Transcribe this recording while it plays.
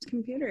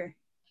computer.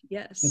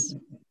 Yes.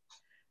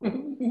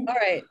 All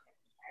right.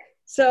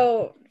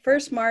 So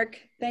first, Mark,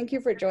 thank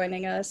you for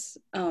joining us.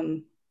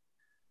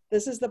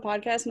 This is the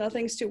podcast,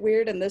 Nothing's Too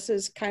Weird, and this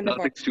is kind of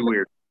Nothing's too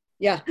weird.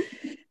 Yeah.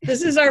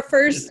 This is our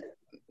first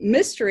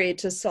mystery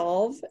to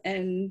solve,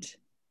 and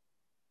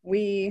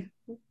we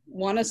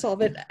want to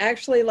solve it.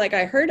 Actually, like,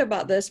 I heard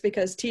about this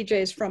because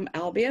TJ's from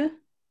Albia.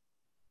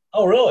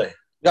 Oh, really?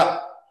 Yeah.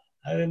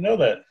 I didn't know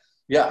that.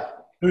 Yeah.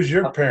 Who's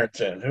your parents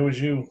then? Who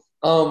was you?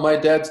 My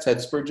dad's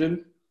Ted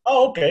Spurgeon.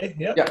 Oh, okay.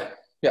 Yep.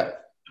 Yeah.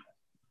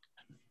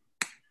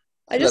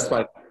 I just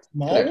That's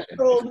my Small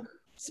world.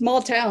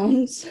 small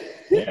towns.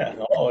 Yeah.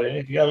 Oh,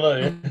 yeah. You gotta love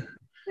it.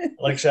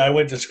 Like I said, I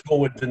went to school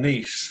with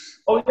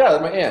Denise. Oh, yeah,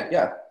 my aunt.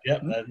 Yeah.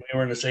 Yep. We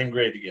were in the same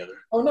grade together.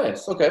 Oh,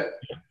 nice. Okay.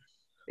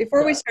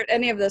 Before we start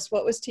any of this,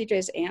 what was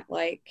TJ's aunt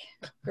like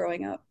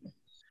growing up?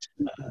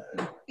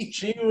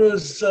 She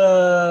was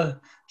a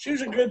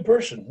good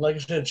person. Like I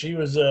said, she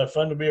was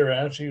fun to be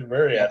around. She was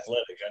very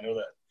athletic. I know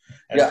that.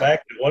 In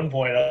fact, at one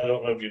point, I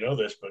don't know if you know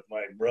this, but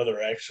my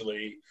brother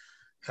actually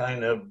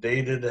kind of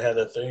had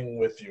a thing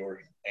with your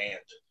aunt.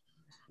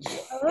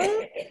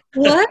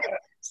 What?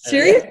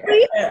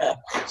 Seriously? Yeah.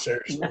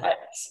 Seriously.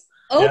 Nice.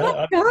 Oh Yeah,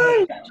 my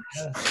God.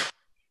 Yeah.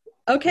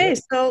 Okay,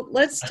 so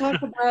let's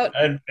talk about.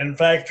 And in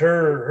fact,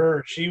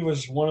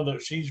 she's one of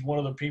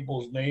the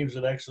people's names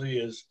that actually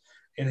is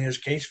in his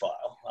case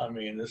file. I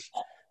mean, it's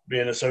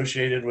being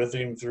associated with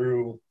him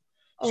through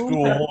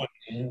school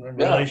and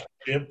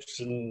relationships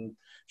and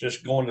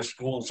just going to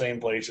school in the same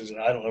places. And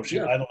I don't know if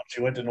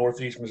she went to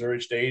Northeast Missouri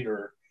State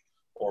or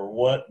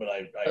what, but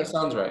that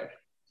sounds right.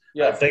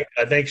 Yeah,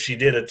 I think she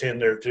did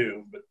attend there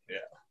too. But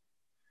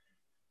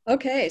yeah.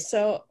 Okay,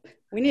 so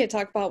we need to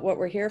talk about what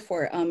we're here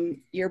for.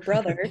 Your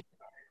brother,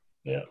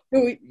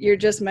 who you're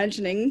just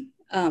mentioning,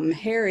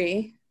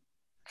 Harry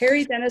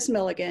Dennis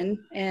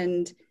Milligan,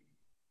 and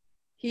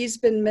he's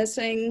been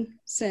missing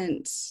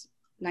since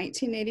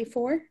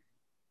 1984.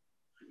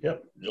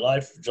 Yep, July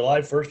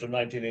 1st of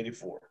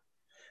 1984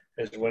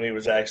 is when he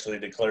was actually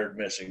declared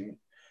missing.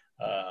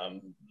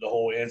 The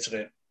whole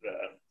incident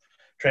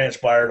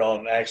transpired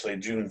on actually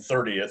June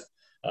 30th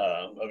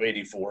of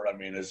 84. I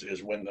mean,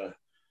 is when the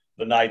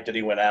night that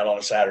he went out on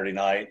a Saturday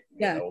night,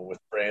 with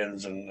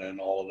friends and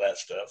all of that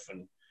stuff,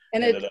 and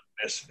ended up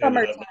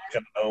coming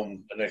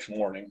home the next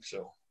morning.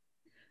 So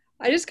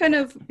I just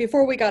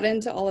before we got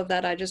into all of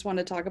that, I just want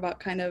to talk about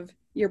kind of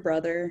your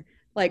brother,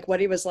 like what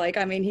he was like.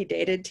 I mean, he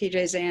dated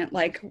TJ's aunt.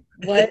 Like,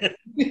 what?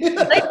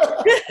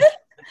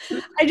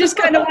 I just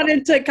kind of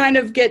wanted to kind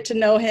of get to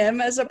know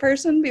him as a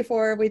person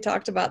before we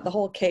talked about the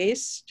whole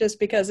case, just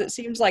because it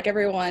seems like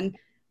everyone,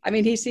 I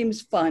mean, he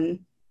seems fun.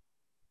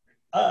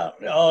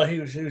 He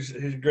was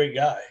a great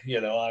guy.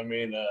 I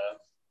mean,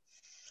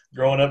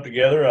 growing up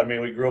together, I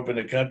mean, we grew up in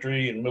the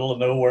country in the middle of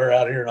nowhere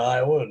out here in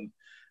Iowa,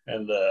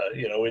 and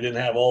we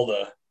didn't have all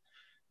the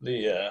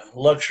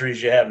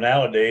luxuries you have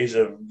nowadays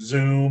of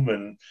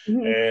Zoom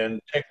and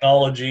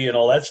technology and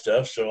all that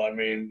stuff. So, I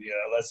mean,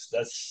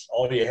 that's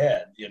all you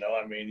had,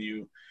 I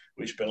mean,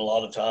 we spent a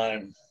lot of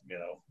time,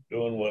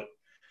 doing what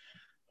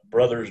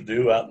brothers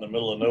do out in the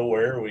middle of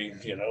nowhere. We,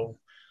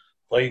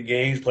 played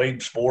games,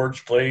 played sports,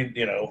 played,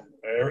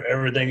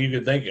 everything you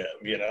could think of,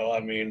 I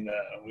mean,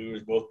 we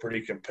was both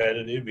pretty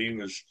competitive. He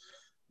was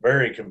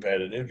very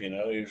competitive, he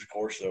was, of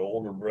course, the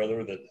older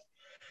brother that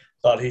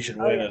thought he should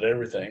win at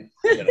everything,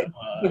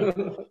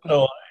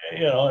 So,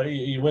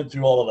 you went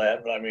through all of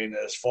that. But I mean,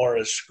 as far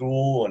as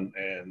school and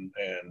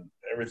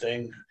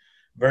everything,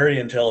 very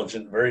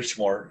intelligent, very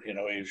smart.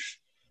 He's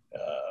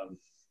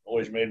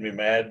always made me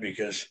mad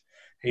because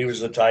he was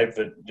the type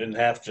that didn't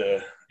have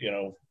to,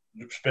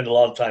 spend a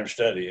lot of time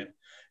studying.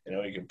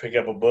 He could pick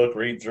up a book,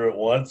 read through it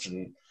once,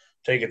 and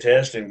take a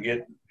test and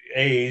get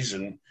A's,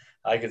 and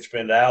I could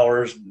spend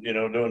hours,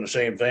 doing the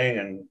same thing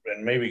and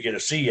maybe get a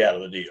C out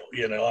of the deal.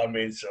 I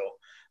mean, so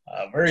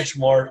very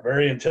smart,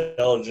 very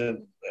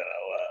intelligent,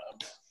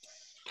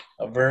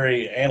 a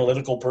very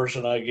analytical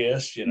person, I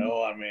guess. I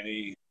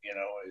mean,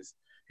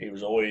 he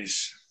was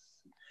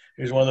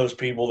one of those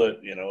people that,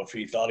 if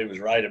he thought he was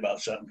right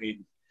about something,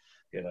 he'd,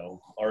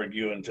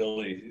 argue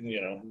until he,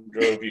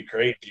 drove you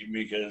crazy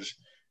because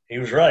he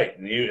was right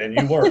and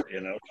you weren't,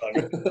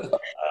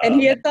 and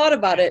he had thought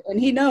about it and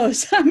he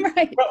knows I'm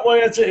right.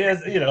 Well,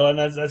 and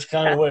that's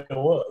kind of the way it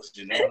was,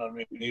 I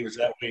mean, he was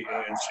that way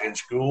in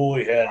school.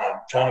 He had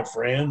a ton of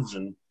friends,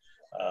 and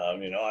I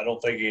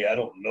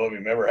don't know of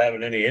him ever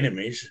having any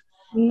enemies.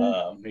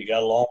 Mm-hmm. He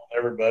got along with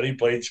everybody,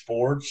 played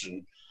sports,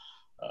 and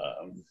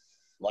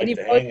liked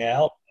to hang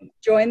out, and,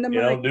 join them,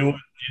 do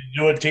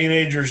what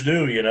teenagers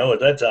do, at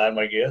that time,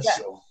 I guess. Yeah.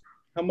 So,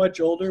 how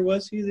much older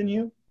was he than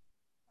you?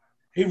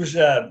 He was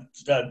 2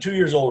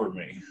 years older than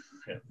me.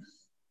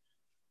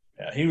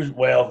 Yeah, he was,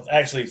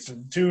 actually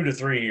 2 to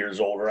 3 years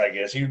older, I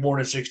guess. He was born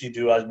in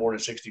 62. I was born in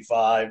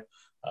 65.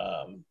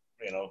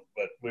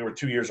 But we were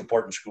 2 years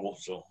apart in school.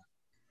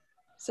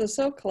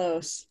 So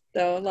close,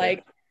 though.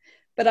 Like,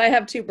 but I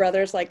have two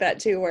brothers like that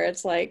too, where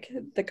it's like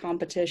the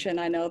competition.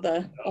 I know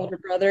the older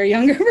brother,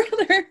 younger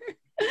brother.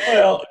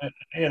 Well,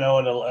 and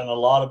a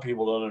lot of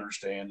people don't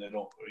understand. They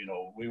don't,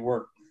 we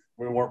weren't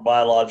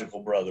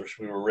biological brothers.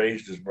 We were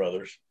raised as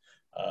brothers.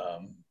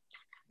 Um,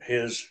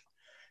 his,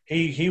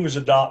 he was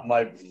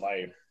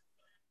I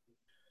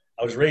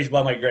was raised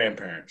by my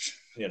grandparents,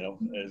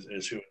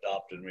 is who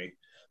adopted me.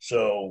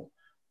 So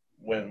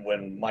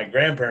when my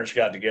grandparents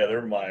got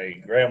together,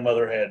 my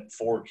grandmother had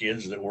 4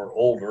 kids that were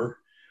older,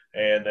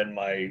 and then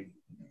my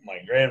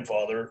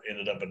grandfather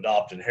ended up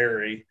adopting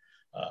Harry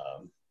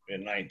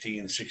in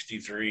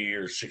 1963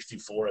 or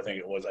 64, I think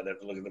it was. I'd have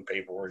to look at the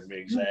paperwork to be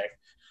exact.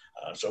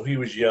 So he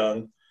was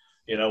young,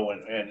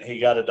 and he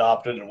got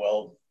adopted. And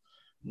well,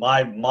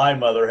 my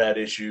mother had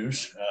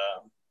issues,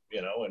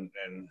 and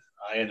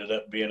I ended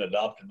up being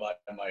adopted by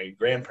my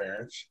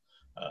grandparents.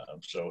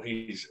 So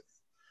he's,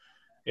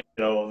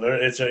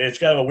 it's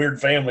kind of a weird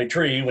family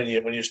tree when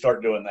you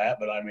start doing that.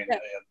 But I mean,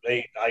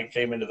 I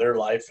came into their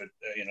life at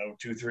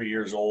 2-3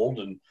 years old,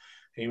 and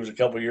he was a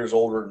couple of years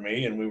older than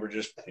me, and we were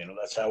just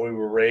that's how we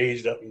were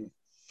raised up, and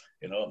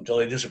until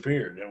they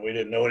disappeared, and we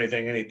didn't know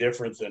anything any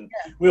different than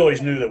we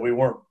always knew that we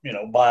weren't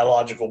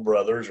biological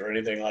brothers or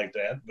anything like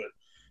that, but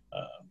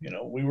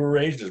we were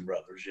raised as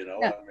brothers. I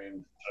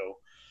mean, so.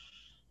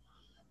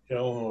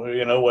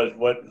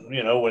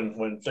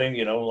 When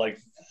thing, like,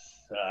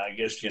 I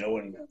guess,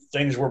 when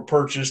things were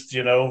purchased,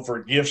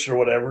 for gifts or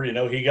whatever,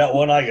 he got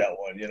one, I got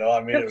one,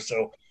 I mean, it was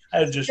so,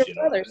 I just,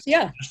 brothers,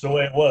 just the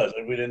way it was.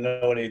 And we didn't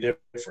know any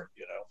different,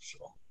 so.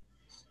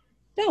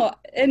 No,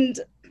 and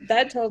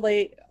that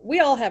totally, we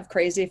all have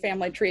crazy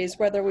family trees,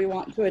 whether we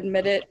want to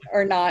admit it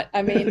or not.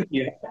 I mean,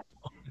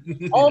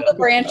 all the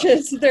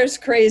branches, there's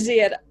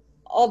crazy at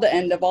all the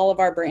end of all of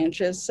our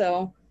branches.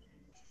 So,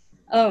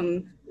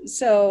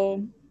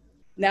 so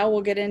now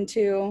we'll get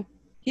into,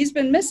 he's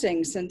been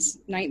missing since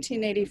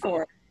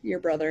 1984, your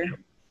brother.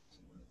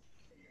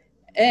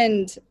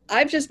 And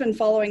I've just been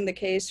following the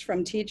case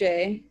from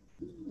TJ,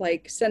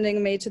 like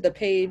sending me to the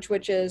page,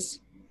 which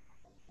is,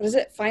 what is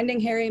it,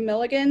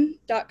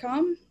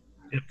 findingharrymilligan.com?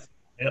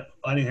 Yep.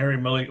 Finding Harry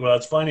Milligan. Well,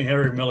 it's Finding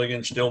Harry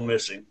Milligan Still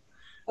Missing.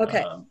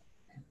 Okay.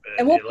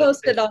 And we'll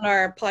post it on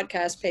our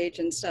podcast page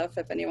and stuff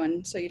if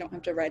anyone, so you don't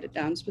have to write it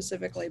down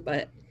specifically.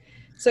 But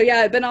so,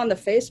 yeah, I've been on the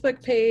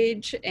Facebook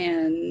page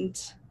and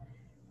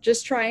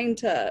just trying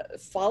to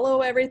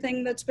follow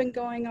everything that's been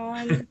going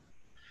on.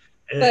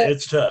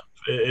 It's tough.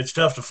 It's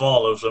tough to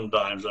follow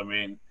sometimes. I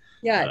mean,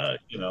 yeah,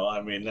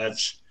 I mean,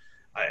 it's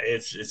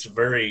a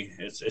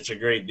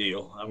great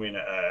deal. I mean,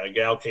 a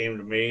gal came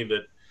to me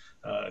that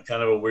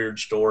kind of a weird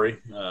story.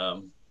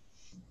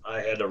 I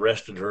had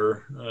arrested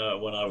her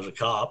when I was a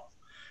cop,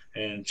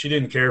 and she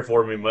didn't care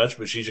for me much,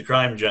 but she's a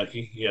crime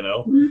junkie,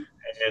 Mm-hmm.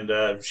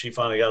 And she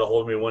finally got a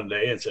hold of me one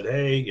day and said,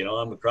 "Hey,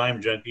 I'm a crime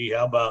junkie.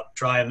 How about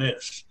trying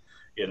this?"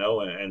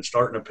 And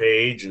starting a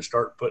page and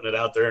start putting it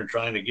out there and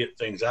trying to get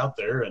things out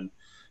there. And,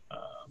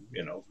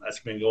 that's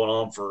been going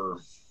on for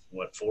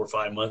 4 or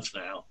 5 months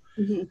now.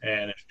 Mm-hmm.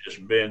 And it's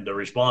just been, the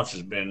response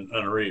has been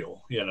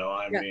unreal.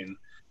 I mean,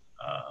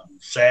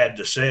 sad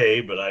to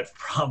say, but I've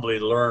probably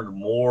learned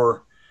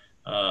more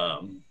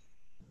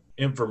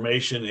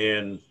information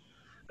in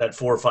that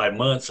 4 or 5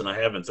 months than I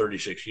have in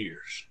 36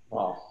 years.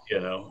 Wow.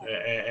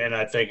 And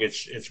I think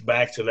it's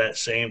back to that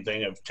same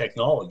thing of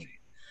technology.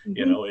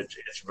 Mm-hmm.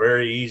 It's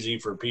very easy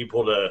for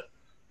people to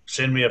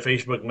send me a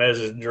Facebook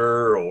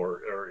Messenger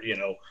or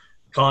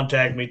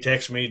contact me,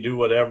 text me, do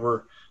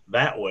whatever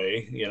that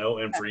way,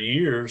 and for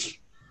years,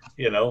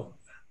 you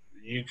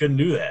couldn't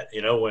do that.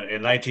 In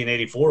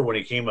 1984, when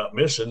he came up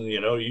missing,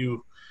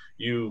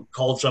 you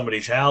called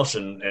somebody's house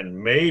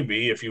and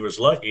maybe if you was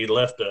lucky,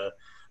 left a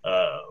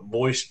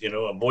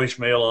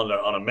voicemail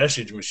on a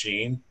message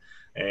machine,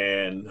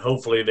 and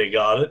hopefully they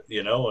got it,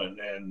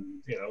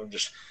 and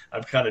just,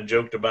 I've kind of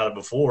joked about it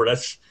before.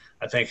 That's,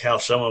 I think, how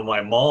some of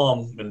my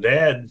mom and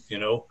dad,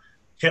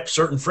 kept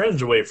certain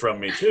friends away from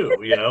me too,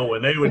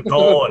 when they would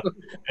call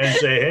and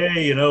say,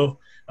 "Hey,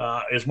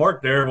 is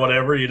Mark there?"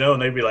 Whatever,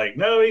 and they'd be like,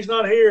 "No, he's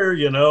not here,"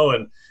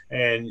 and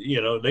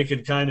they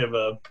could kind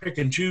of pick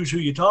and choose who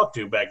you talk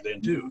to back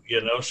then too,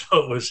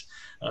 so it was,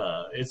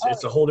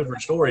 it's a whole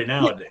different story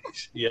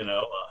nowadays,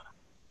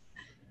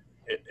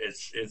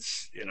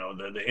 it's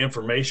the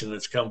information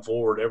that's come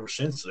forward ever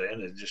since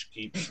then, it just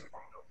keeps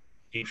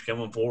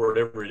coming forward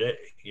every day,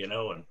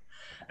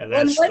 and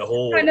that's the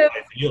whole idea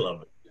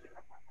of it.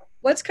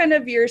 What's kind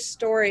of your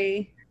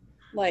story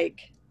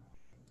like?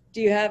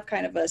 Do you have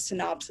kind of a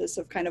synopsis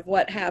of kind of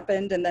what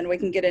happened, and then we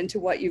can get into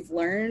what you've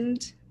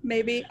learned,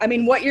 maybe? I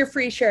mean, what you're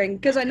free sharing,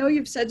 because I know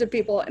you've said to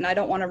people, and I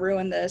don't want to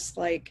ruin this,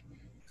 like,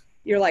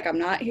 you're like, I'm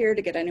not here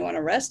to get anyone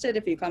arrested.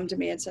 If you come to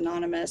me, it's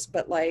anonymous.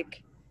 But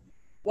like,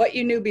 what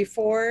you knew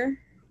before,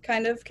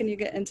 kind of, can you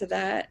get into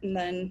that? And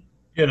then,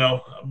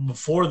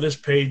 before this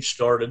page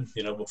started,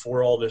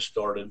 before all this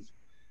started,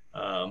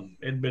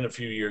 it'd been a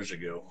few years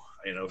ago.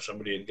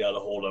 Somebody had got a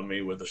hold of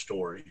me with a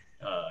story.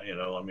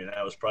 I mean,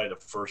 that was probably the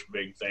first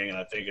big thing, and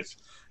I think it's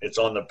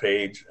on the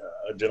page.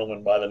 A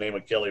gentleman by the name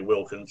of Kelly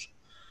Wilkins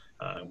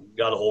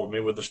got a hold of me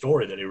with a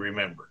story that he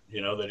remembered.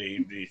 That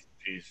he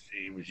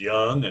was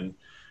young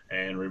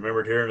and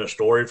remembered hearing a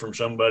story from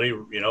somebody,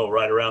 you know,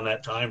 right around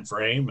that time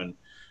frame.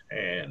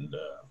 And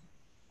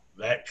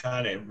that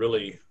kind of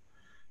really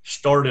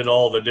started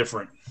all the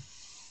different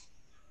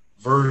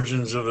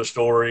versions of the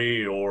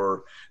story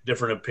or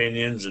different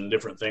opinions and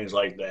different things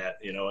like that,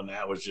 you know. And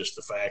that was just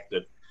the fact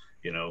that,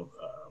 you know,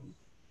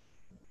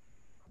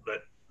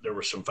 that there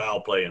was some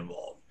foul play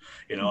involved.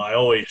 You know, I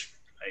always,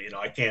 you know,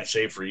 I can't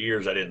say for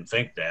years I didn't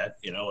think that.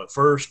 You know, at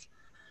first,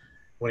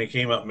 when he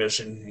came up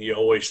missing, you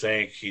always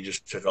think he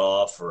just took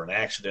off or an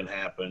accident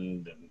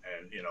happened.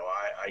 And you know,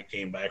 I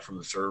came back from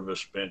the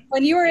service. Spent,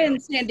 when you were in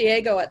San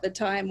Diego at the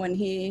time when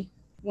he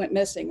went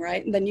missing,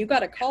 right? And then you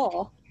got a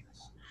call.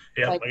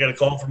 Yeah, I got a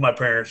call from my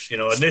parents. You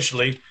know,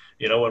 initially,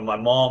 you know, when my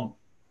mom.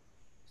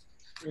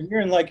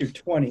 You're in like your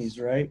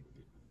 20s, right?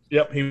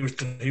 Yep, he was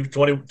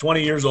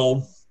 20 years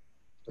old.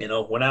 You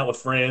know, went out with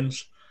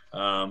friends.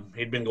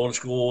 He'd been going to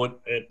school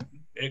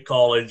at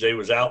college. They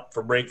was out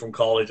for break from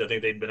college. I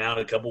think they'd been out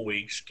a couple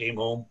weeks. Came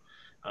home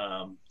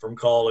from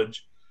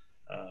college.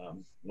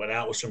 Went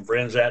out with some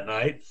friends that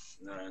night,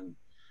 and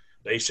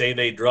they say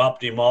they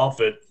dropped him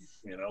off at,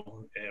 you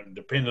know, and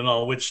depending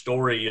on which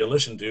story you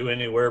listen to,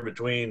 anywhere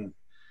between,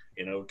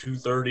 you know,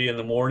 2:30 in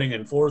the morning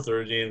and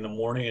 4:30 in the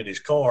morning at his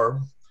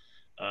car,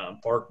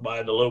 parked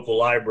by the local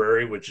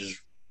library, which is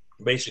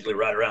basically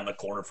right around the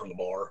corner from the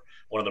bar,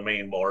 one of the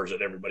main bars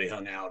that everybody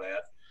hung out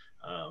at.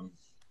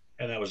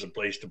 And that was a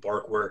place to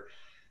park where,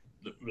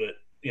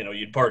 you know,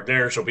 you'd park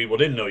there so people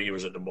didn't know you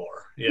was at the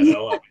bar. You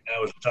know, I mean,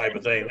 that was the type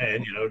of thing,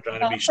 man, you know,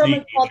 trying to be sneaky.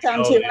 From a small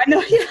town too, I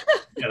know.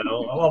 You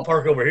know, I'll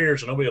park over here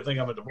so nobody will think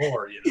I'm at the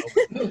bar, you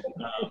know.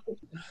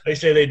 They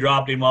say they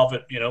dropped him off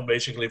at, you know,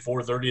 basically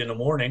 4:30 in the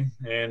morning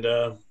and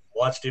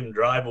watched him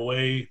drive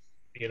away,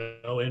 you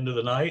know, into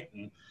the night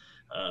and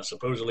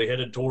supposedly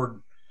headed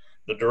toward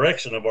the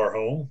direction of our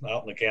home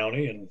out in the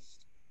county, and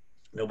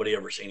nobody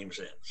ever seen him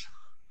since.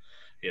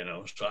 You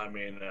know, so I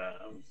mean,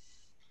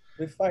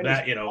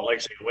 that, you know, like I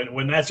say,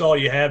 when that's all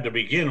you have to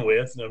begin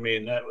with, I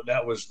mean,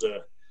 that was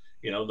the,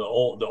 you know,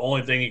 the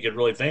only thing you could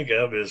really think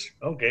of is,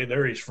 okay,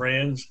 they're his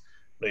friends.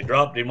 They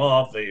dropped him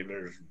off.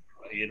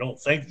 You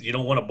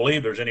don't want to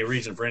believe there's any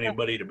reason for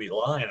anybody to be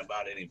lying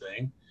about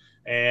anything.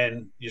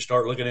 And you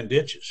start looking in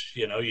ditches,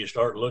 you know, you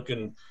start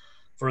looking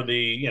for the,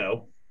 you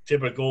know,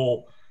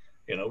 typical,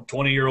 you know,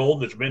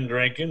 20-year-old that's been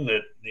drinking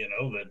that, you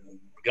know, that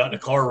got in a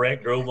car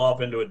wreck, drove off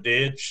into a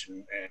ditch,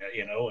 and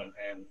you know,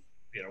 and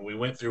you know, we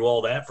went through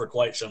all that for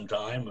quite some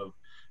time of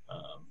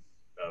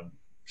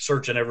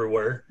searching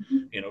everywhere,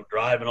 you know,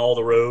 driving all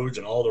the roads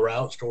and all the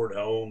routes toward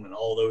home and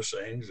all those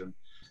things. And,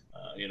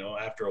 you know,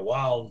 after a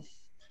while,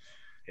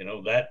 you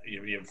know, that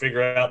you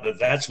figure out that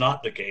that's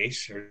not the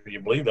case, or you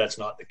believe that's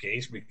not the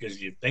case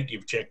because you think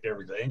you've checked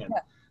everything. And,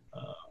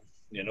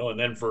 you know, and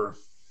then for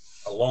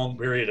a long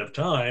period of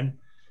time,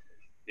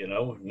 you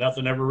know,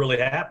 nothing ever really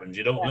happens.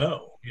 You don't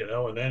know, you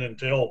know, and then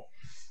until,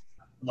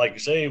 like you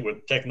say,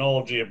 with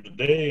technology of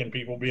today and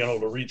people being able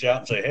to reach out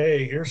and say,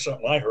 hey, here's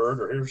something I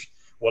heard, or here's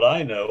what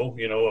I know,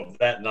 you know, of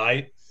that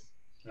night.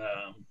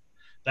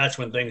 That's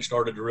when things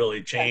started to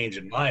really change,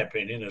 in my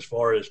opinion, as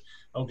far as,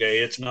 okay,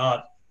 it's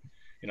not,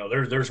 you know,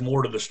 there's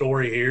more to the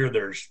story here.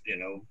 There's, you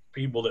know,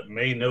 people that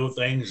may know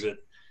things that,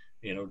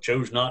 you know,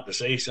 chose not to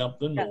say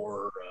something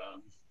or.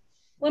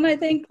 Well, and I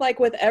think like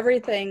with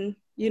everything,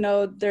 you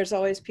know, there's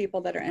always people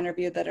that are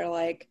interviewed that are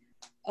like,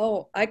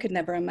 oh, I could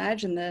never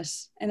imagine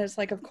this. And it's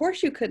like, of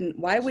course you couldn't.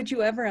 Why would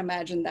you ever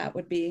imagine that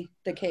would be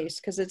the case?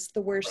 Because it's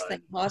the worst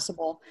thing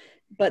possible.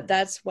 But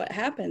that's what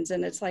happens.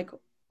 And it's like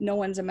no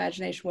one's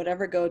imagination would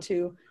ever go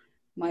to,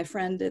 my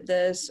friend did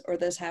this or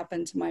this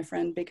happened to my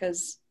friend,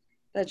 because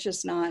that's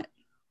just not.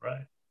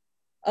 Right.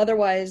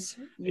 Otherwise,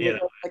 you would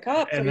go to the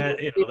cops. And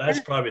that, you know,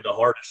 that's probably the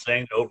hardest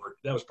thing to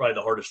that was probably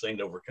the hardest thing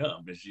to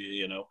overcome is,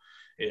 you know,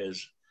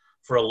 is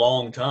for a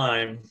long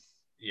time,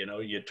 you know,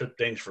 you took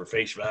things for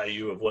face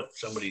value of what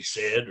somebody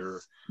said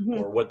or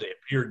what they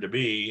appeared to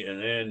be.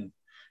 And then,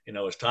 you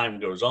know, as time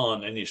goes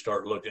on, then you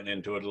start looking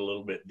into it a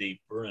little bit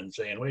deeper and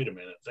saying, wait a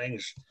minute,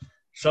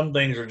 some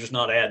things are just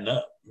not adding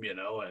up, you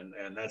know,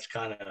 and that's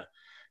kind of,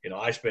 you know,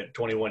 I spent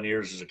 21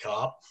 years as a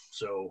cop.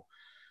 So,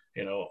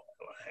 you know,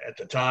 at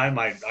the time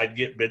I'd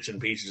get bits and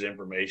pieces of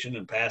information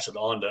and pass it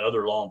on to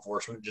other law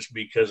enforcement just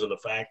because of the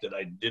fact that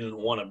I didn't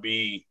want to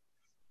be,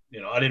 you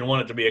know, I didn't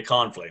want it to be a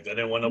conflict. I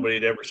didn't want nobody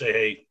to ever say,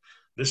 hey,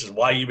 this is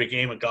why you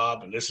became a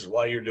cop and this is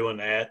why you're doing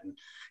that. And,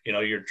 you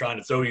know, you're trying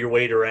to throw your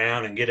weight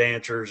around and get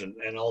answers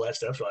and all that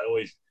stuff. So I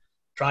always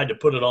tried to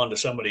put it on to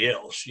somebody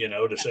else, you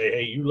know, to say,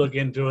 hey, you look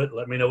into it.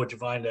 Let me know what you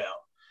find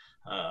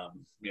out.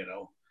 You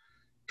know,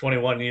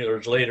 21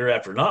 years later,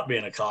 after not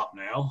being a cop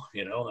now,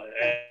 you know,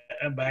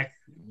 and back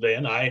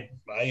then I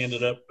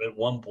ended up at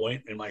one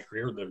point in my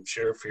career, the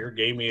sheriff here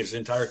gave me his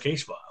entire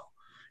case file,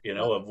 you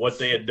know, of what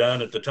they had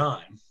done at the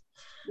time.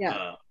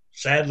 Yeah.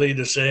 Sadly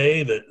to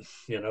say that,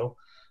 you know,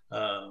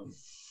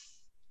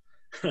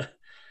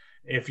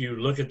 if you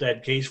look at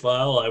that case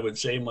file, I would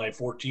say my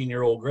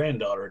 14-year-old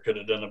granddaughter could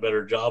have done a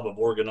better job of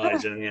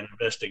organizing and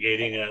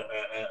investigating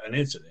an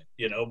incident,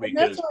 you know,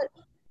 because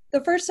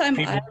the first time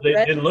people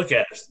didn't look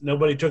at it.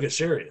 Nobody took it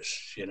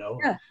serious, you know.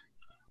 Yeah.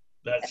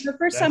 That's the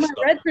first time I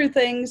read through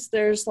things,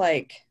 there's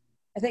like,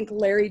 I think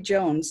Larry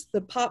Jones,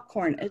 the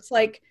popcorn. It's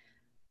like,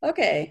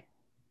 okay,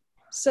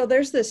 so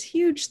there's this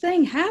huge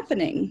thing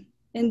happening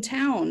in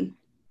town.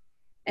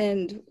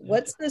 And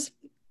what's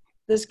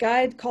this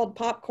guy called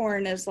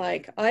Popcorn is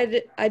like, I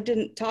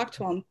didn't talk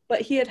to him,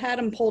 but he had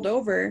him pulled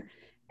over.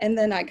 And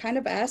then I kind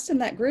of asked in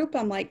that group,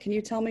 I'm like, can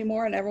you tell me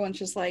more? And everyone's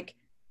just like,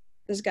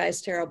 this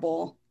guy's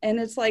terrible. And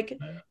it's like,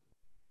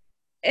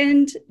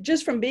 and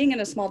just from being in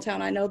a small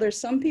town, I know there's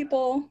some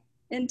people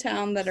in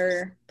town that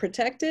are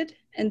protected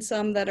and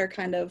some that are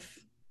kind of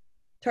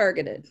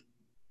targeted,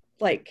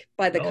 like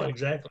by the cops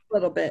exactly. a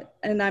little bit.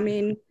 And I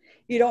mean,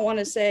 you don't want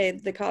to say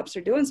the cops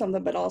are doing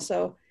something, but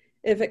also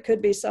if it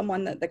could be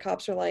someone that the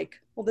cops are like,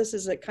 well, this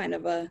is a kind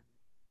of a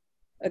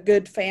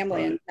good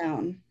family in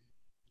town.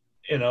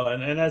 You know,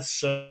 and that's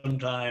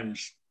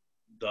sometimes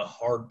the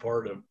hard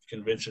part of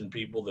convincing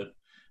people that,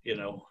 you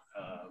know,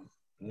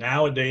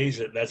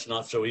 nowadays that's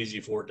not so easy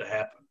for it to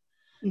happen.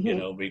 You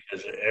know,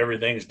 because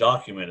everything's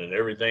documented.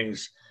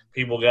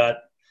 People got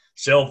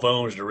cell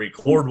phones to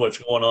record what's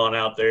going on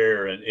out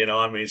there. And, you know,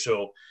 I mean,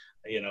 so,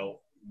 you know,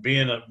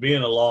 being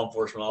a law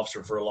enforcement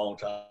officer for a long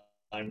time,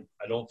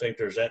 I don't think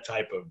there's that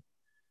type of,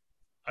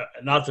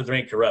 not that there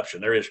ain't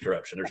corruption. There is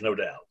corruption. There's no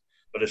doubt.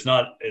 But it's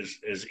not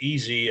as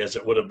easy as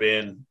it would have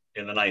been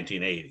in the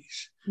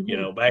 1980s. You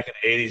know, back in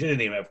the 80s, they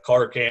didn't even have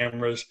car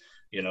cameras.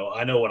 You know,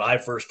 I know when I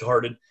first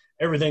started,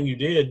 everything you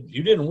did,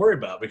 you didn't worry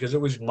about because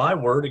it was my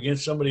word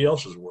against somebody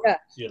else's word,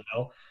 you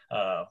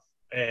know?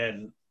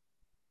 And,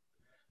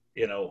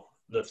 you know,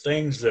 the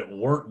things that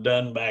weren't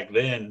done back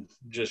then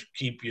just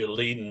keep you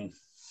leading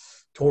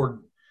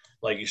toward,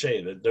 like you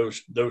say, that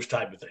those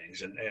type of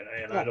things. And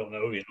I don't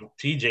know, you know,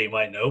 TJ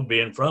might know,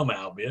 being from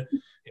Albia,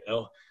 you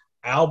know,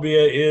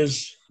 Albia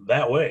is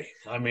that way.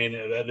 I mean,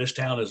 this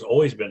town has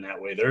always been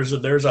that way. There's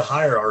a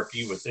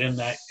hierarchy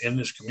within in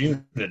this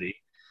community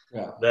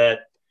that,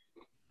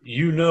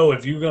 you know,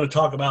 if you're going to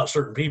talk about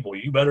certain people,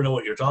 you better know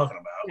what you're talking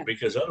about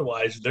because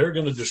otherwise they're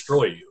going to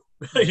destroy you.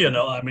 You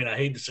know, I mean, I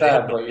hate to say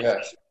it, but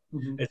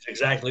it's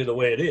exactly the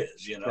way it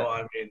is. You know,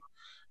 I mean,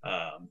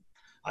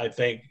 I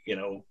think, you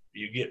know,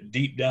 you get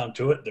deep down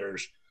to it.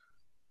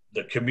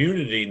 The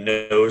community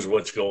knows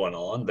what's going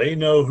on. They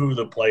know who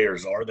the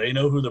players are. They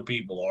know who the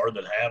people are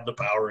that have the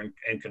power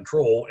and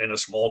control in a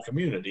small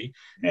community,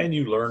 and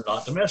you learn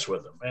not to mess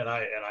with them. And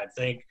I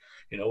think,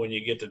 you know, when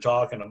you get to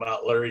talking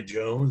about Larry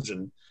Jones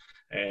and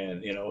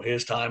you know,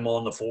 his time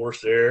on the force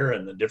there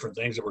and the different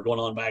things that were going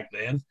on back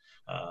then,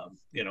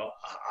 you know,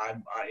 I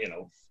you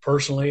know,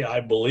 personally, I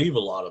believe a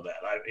lot of that.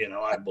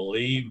 I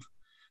believe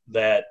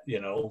that,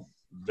 you know,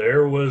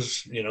 there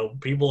was, you know,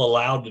 people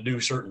allowed to do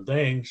certain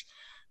things.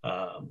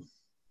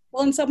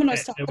 Well, and someone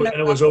was talking about,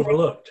 and it was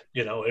overlooked.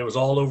 You know, it was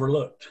all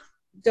overlooked.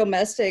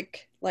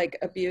 Domestic, like,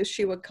 abuse,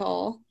 she would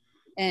call,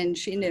 and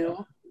she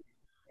knew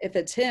if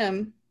it's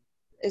him,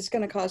 it's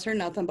going to cause her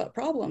nothing but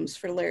problems.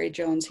 For Larry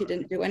Jones, he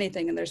didn't do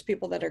anything, and there's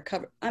people that are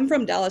covered. I'm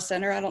from Dallas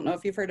Center. I don't know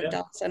if you've heard of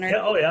Dallas Center.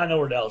 Yeah, oh yeah, I know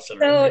where Dallas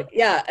Center is.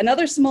 Yeah,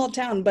 another small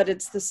town, but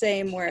it's the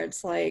same where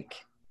it's like,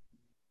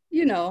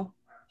 you know,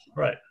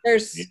 right.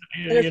 There's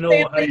you know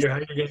how you're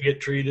going to get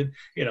treated.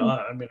 You know,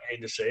 I mean, I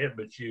hate to say it,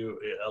 but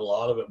a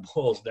lot of it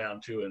boils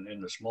down to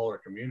in the smaller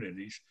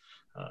communities.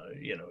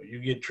 You know, you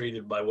get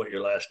treated by what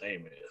your last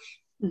name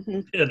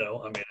is. You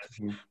know, I mean,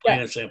 it's plain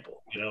and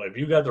simple. You know, if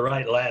you got the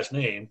right last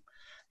name,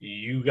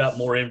 you got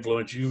more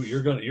influence.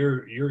 You're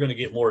gonna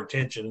get more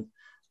attention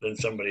than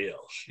somebody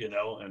else. You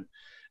know,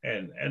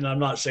 and I'm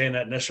not saying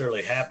that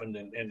necessarily happened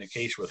in the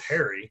case with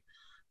Harry.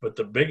 But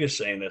the biggest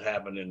thing that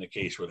happened in the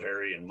case with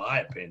Harry, in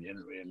my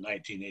opinion, in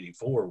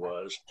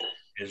 1984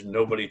 is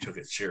nobody took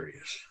it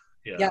serious.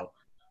 You know,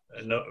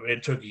 and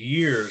it took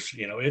years.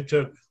 You know,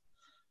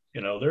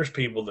 you know, there's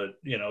people that,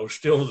 you know,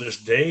 still to this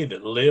day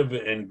that live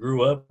and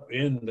grew up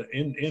in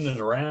and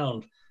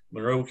around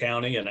Monroe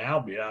County and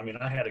Albia. I mean,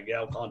 I had a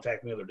gal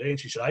contact me the other day, and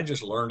she said, I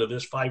just learned of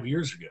this 5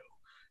 years ago.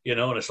 You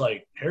know, and it's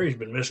like, Harry's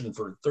been missing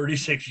for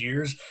 36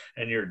 years,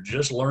 and you're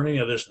just learning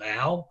of this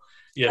now.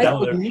 You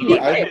know, I didn't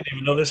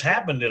even know this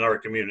happened in our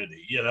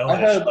community. You know, I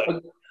had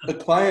a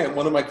client,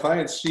 one of my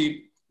clients,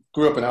 she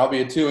grew up in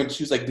Albia too, and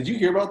she was like, "Did you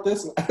hear about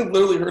this?" And I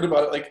literally heard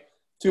about it like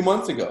 2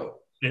 months ago.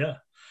 Yeah,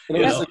 and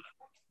it was like,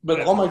 but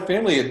all my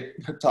family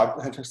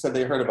had said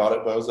they heard about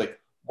it, but I was like,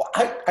 well,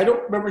 I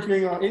don't remember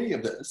hearing about any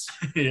of this.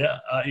 Yeah,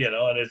 you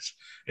know, and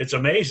it's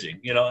amazing.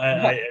 You know,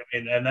 I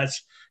mean, and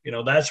that's, you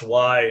know, that's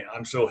why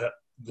I'm so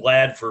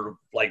glad for,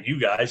 like,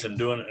 you guys and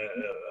doing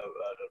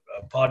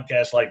a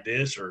podcast like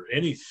this, or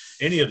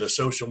any of the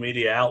social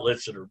media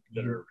outlets that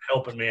are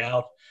helping me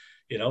out,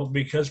 you know,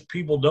 because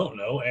people don't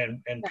know,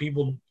 and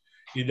people,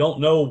 you don't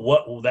know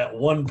what that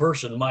one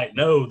person might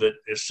know that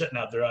is sitting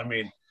out there. I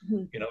mean,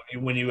 you know,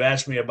 when you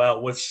ask me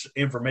about what's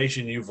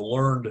information you've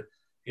learned,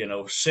 you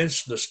know,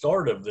 since the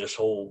start of this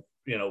whole,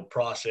 you know,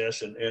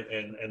 process and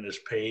this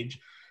page,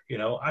 you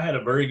know, I had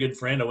a very good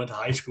friend I went to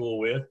high school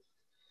with.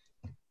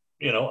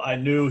 You know, I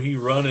knew he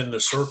run in the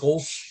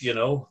circles, you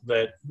know,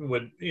 that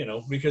would, you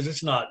know, because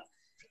it's not,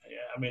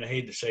 I mean, I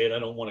hate to say it, I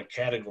don't want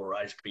to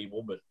categorize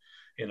people, but,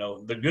 you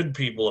know, the good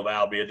people of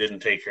Albia didn't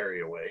take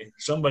Harry away.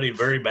 Somebody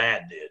very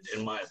bad did,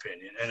 in my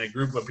opinion. And a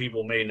group of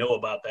people may know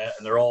about that,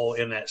 and they're all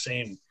in that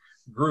same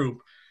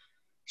group.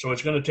 So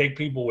it's going to take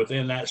people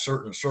within that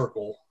certain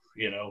circle,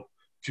 you know,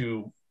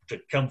 to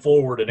come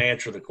forward and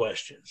answer the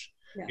questions,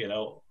 you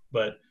know.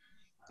 But,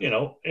 you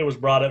know, it was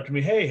brought up to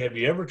me, hey, have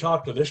you ever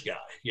talked to this guy?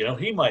 You know,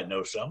 he might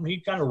know something. He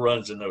kind of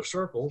runs in those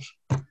circles.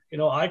 You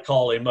know, I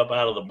call him up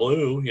out of the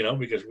blue, you know,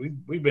 because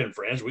we've been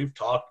friends. We've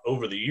talked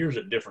over the years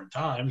at different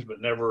times,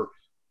 but never,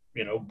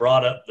 you know,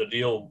 brought up the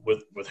deal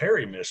with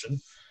Harry missing.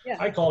 Yeah.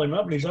 I called him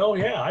up and he said, oh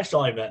yeah, I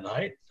saw him that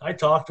night. I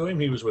talked to him.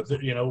 He was with,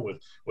 you know,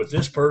 with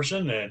this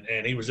person,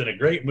 and he was in a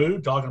great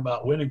mood talking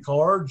about winning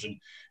cards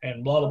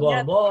and blah, blah,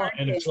 blah, blah.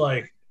 And it's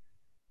like,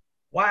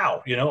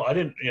 wow, you know, I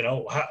didn't, you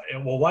know,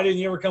 well, why didn't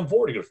you ever come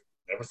forward? He goes,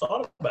 never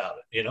thought about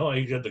it. You know,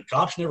 he said, the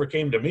cops never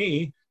came to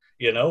me,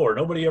 you know, or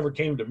nobody ever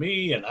came to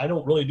me, and I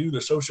don't really do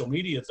the social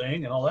media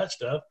thing and all that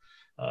stuff.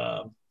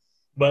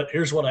 But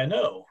here's what I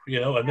know,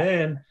 you know, and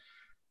then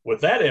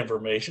with that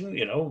information,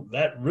 you know,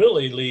 that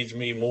really leads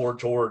me more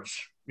towards,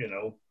 you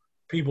know,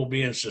 people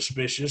being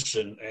suspicious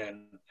and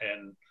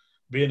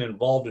being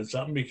involved in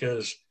something,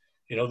 because,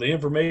 you know, the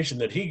information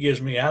that he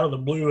gives me out of the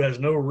blue has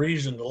no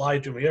reason to lie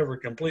to me ever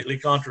completely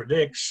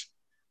contradicts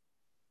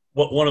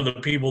what one of the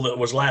people that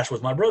was last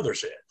with my brother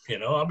said. You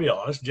know, I'll be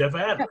honest, Jeff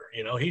Adler,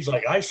 you know, he's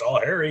like, I saw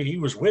Harry. He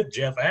was with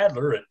Jeff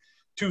Adler at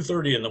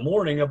 2:30 in the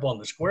morning up on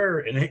the square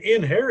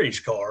in Harry's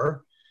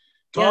car,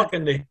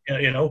 talking to,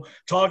 you know,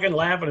 talking,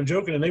 laughing and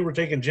joking. And he was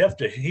taking Jeff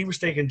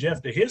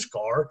to his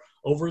car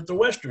over at the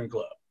Western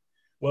Club.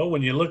 Well,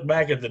 when you look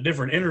back at the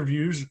different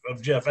interviews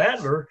of Jeff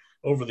Adler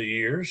over the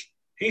years,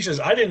 he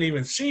says, I didn't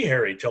even see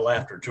Harry till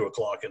after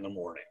 2:00 in the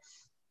morning.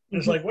 Mm-hmm.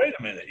 It's like, wait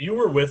a minute, you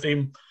were with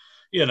him,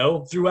 you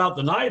know, throughout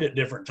the night at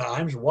different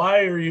times. Why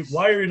are you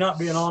not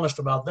being honest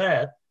about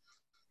that?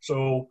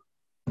 So,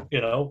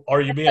 you know,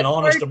 are you being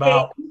honest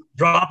about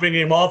dropping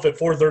him off at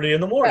 4:30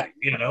 in the morning,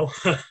 you know?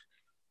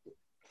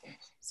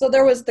 So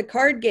there was the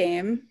card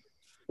game,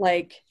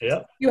 like,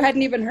 you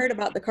hadn't even heard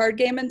about the card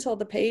game until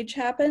the page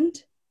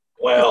happened?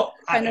 Well,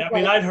 I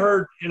mean, I'd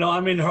heard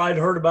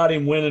about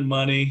him winning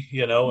money,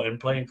 you know, and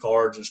playing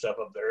cards and stuff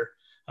up there.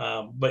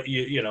 But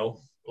you know,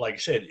 like I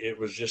said, it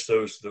was just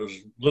those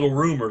little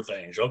rumor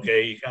things.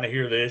 Okay, you kind of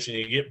hear this and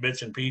you get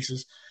bits and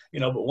pieces, you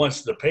know, but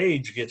once the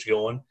page gets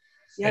going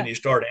and you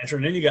start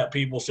answering, then you got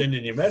people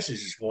sending you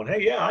messages going,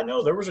 hey, yeah, I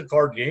know there was a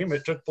card game.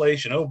 It took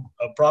place, you know,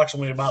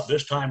 approximately about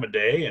this time of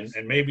day.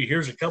 And maybe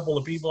here's a couple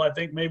of people I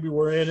think maybe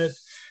were in it,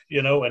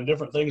 you know, and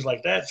different things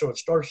like that. So it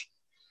starts,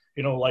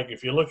 you know, like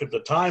if you look at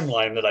the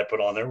timeline that I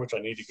put on there, which I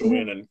need to go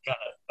in and kind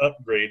of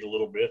upgrade a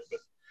little bit, but,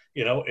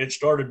 you know, it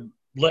started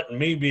letting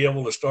me be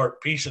able to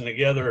start piecing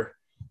together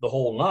the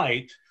whole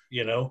night,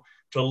 you know,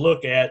 to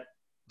look at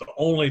the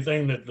only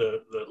thing that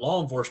the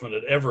law enforcement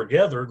had ever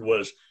gathered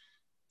was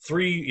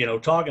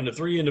talking to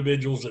 3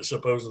 individuals that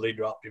supposedly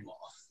dropped him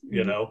off,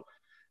 you know,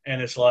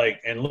 and it's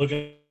like, and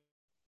looking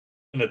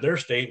at their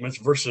statements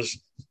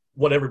versus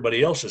what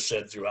everybody else has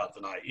said throughout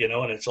the night, you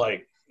know, and it's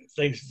like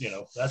things, you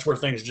know, that's where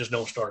things just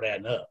don't start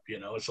adding up, you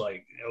know. It's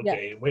like,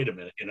 okay, wait a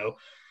minute, you know,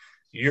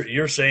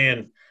 you're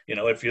saying, you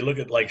know, if you look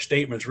at like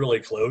statements really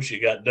close, you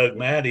got Doug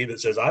Maddie that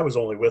says I was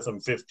only with him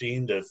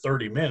 15 to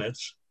 30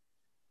 minutes.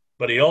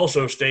 But he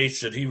also states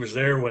that he was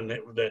there when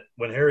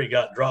Harry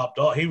got dropped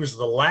off. He was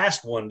the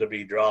last one to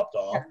be dropped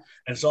off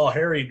and saw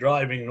Harry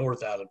driving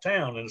north out of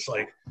town. And it's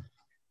like,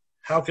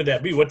 how could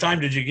that be? What time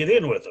did you get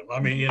in with him?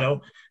 I mean, you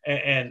know,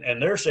 and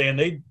they're saying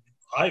the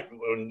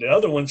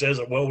other one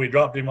says, well, we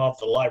dropped him off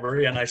the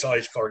library and I saw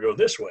his car go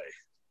this way.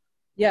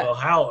 Yeah. Well,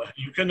 how?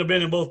 You couldn't have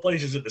been in both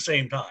places at the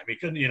same time. He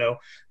couldn't, you know,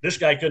 this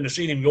guy couldn't have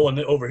seen him going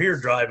over here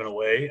driving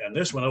away and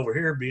this one over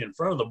here be in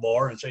front of the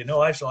bar and say,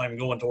 no, I saw him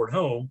going toward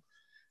home.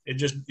 It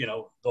just, you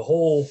know, the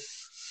whole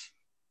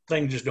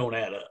thing just don't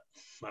add up.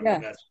 I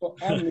mean, that's well,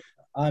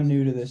 I'm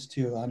new to this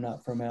too. I'm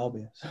not from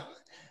Albia.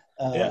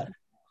 So,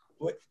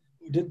 what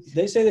did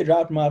they say? They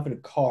dropped him off in a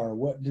car.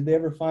 What did they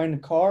ever find the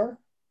car?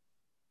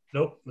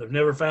 Nope, they've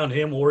never found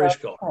him or his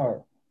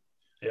car.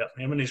 Yeah,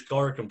 him and his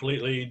car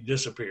completely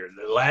disappeared.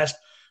 The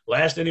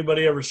last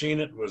anybody ever seen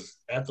it was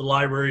at the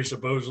library,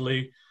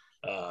 supposedly.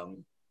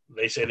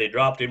 They say they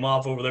dropped him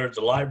off over there at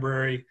the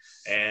library,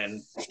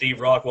 and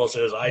Steve Rockwell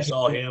says, I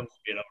saw him,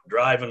 you know,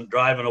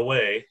 driving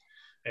away.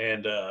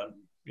 And,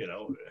 you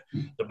know,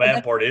 the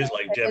bad part is,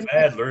 like Jeff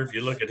Adler, if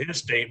you look at his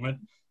statement,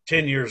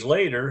 10 years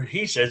later,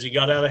 he says he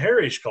got out of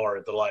Harry's car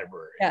at the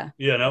library. Yeah.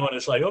 You know, and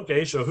it's like,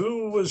 okay, so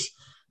who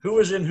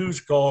was in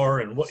whose car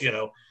and what, you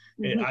know.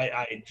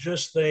 I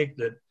just think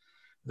that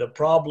the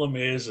problem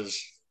is,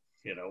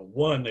 you know,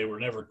 one, they were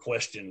never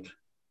questioned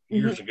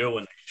years ago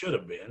when they should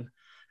have been.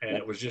 And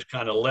it was just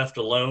kind of left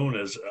alone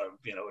as,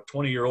 you know, a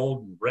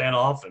 20-year-old ran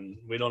off and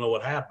we don't know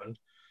what happened.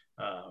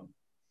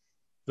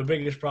 The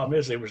biggest problem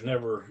is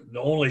the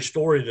only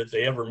story that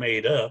they ever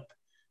made up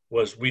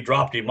was we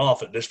dropped him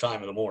off at this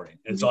time of the morning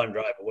and saw him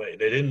drive away.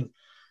 They didn't.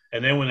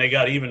 And then when they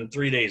got even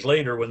 3 days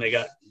later, when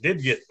they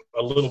did get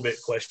a little bit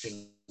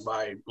questioned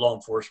by law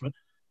enforcement,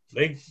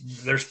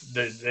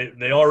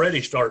 they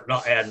already start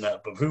not adding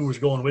up of who was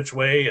going which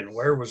way and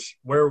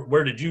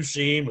where did you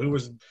see him, who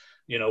was,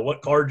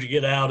 what card you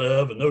get out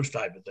of, and those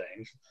type of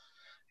things,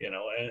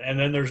 and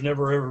then there's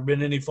never ever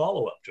been any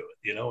follow up to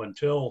it,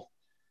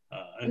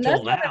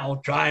 until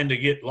now, trying to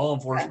get law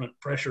enforcement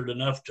pressured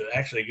enough to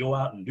actually go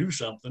out and do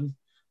something.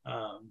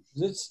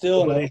 Is it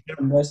still an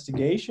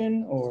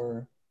investigation,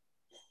 or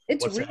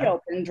it's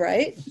reopened,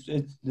 right?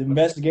 The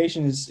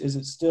investigation is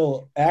it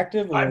still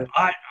active? Or?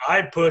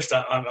 I pushed.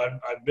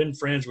 I've been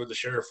friends with the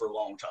sheriff for a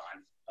long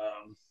time.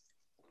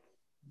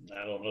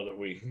 I don't know that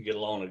we can get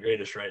along the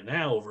greatest right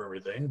now over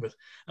everything, but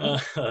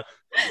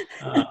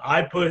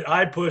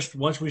I pushed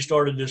once we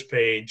started this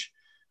page.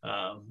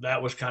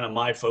 That was kind of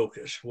my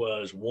focus,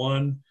 was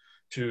one,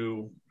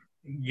 to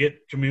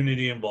get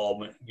community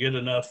involvement, get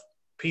enough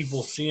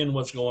people seeing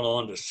what's going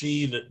on to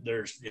see that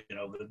there's,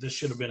 that this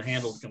should have been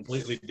handled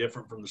completely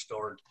different from the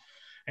start,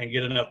 and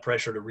get enough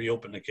pressure to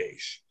reopen the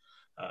case.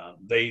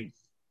 We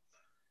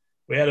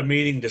had a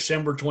meeting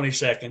December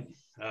 22nd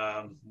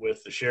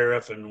with the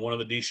sheriff and one of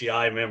the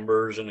DCI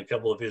members and a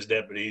couple of his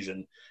deputies.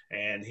 And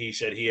he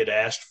said he had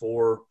asked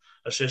for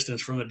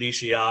assistance from the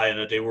DCI and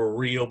that they were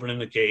reopening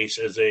the case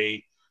as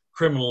a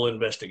criminal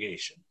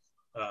investigation.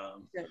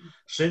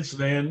 Since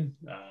then,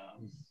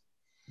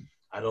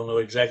 I don't know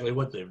exactly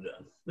what they've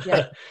done.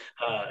 Yeah.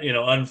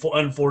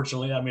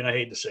 Unfortunately, I mean, I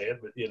hate to say it,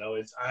 but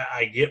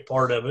I get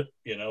part of it,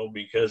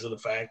 because of the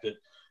fact that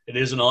it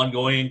is an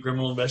ongoing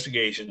criminal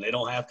investigation. They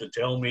don't have to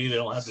tell me, they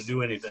don't have to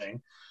do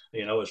anything,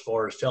 as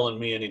far as telling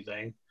me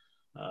anything.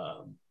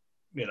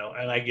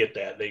 And I get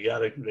that they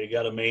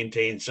gotta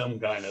maintain some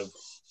kind of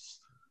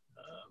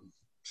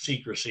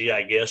secrecy,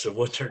 I guess, of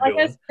what they're doing.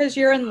 I guess because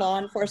you're in law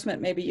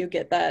enforcement, maybe you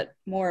get that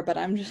more, but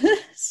I'm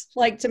just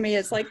like, to me,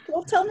 it's like,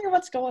 well, tell me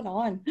what's going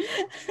on.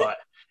 But,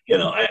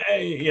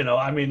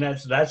 I mean,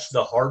 that's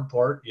the hard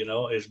part,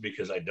 is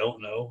because I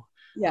don't know.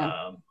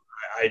 Yeah.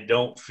 I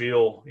don't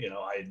feel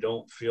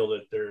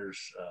that there's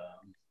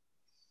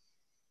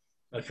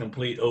a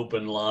complete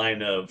open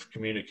line of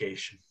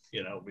communication,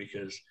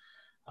 because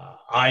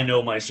I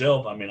know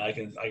myself. I mean, I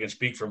can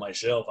speak for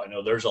myself. I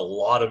know there's a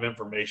lot of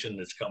information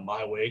that's come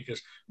my way,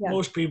 because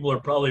most people are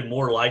probably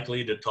more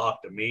likely to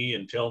talk to me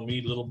and tell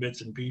me little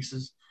bits and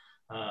pieces.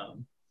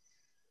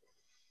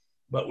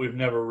 But we've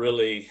never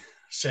really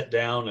sat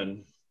down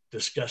and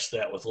discussed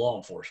that with law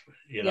enforcement.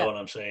 You know what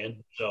I'm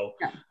saying? So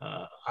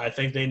I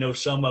think they know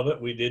some of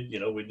it. We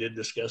did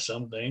discuss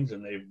some things,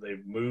 and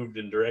they've moved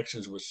in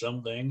directions with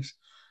some things.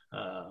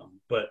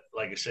 But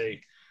like I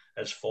say,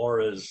 as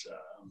far as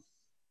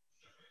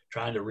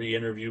trying to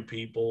re-interview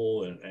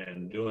people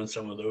and doing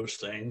some of those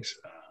things,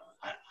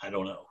 I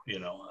don't know,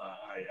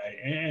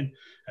 and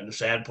the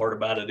sad part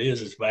about it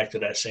is it's back to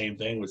that same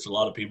thing, which a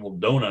lot of people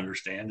don't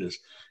understand,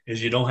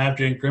 is you don't have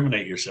to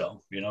incriminate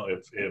yourself.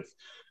 If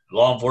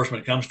law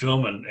enforcement comes to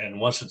them and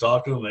wants to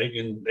talk to them,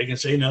 they can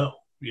say no,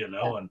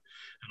 and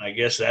I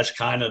guess that's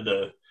kind of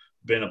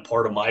been a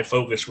part of my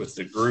focus with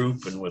the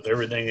group and with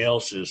everything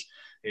else is,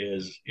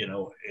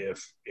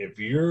 if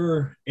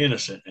you're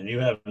innocent and you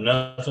have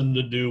nothing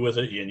to do with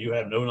it and you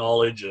have no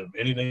knowledge of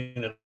anything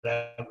that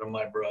happened to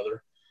my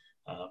brother,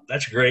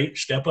 that's great.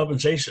 Step up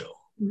and say so.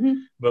 Mm-hmm.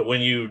 But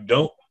when you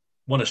don't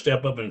want to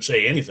step up and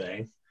say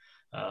anything,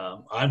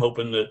 I'm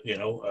hoping that,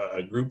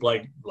 a group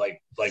like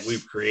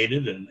we've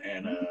created and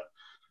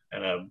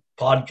a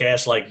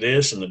podcast like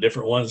this and the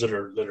different ones that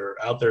are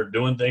out there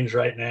doing things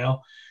right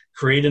now,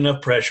 create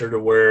enough pressure to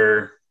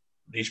where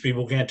these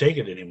people can't take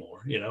it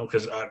anymore,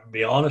 because I'll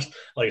be honest,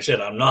 like I said,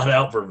 I'm not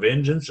out for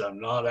vengeance. I'm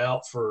not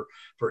out for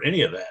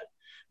any of that.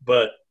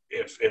 But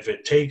if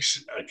it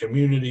takes a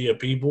community of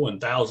people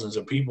and thousands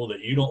of people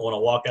that you don't want to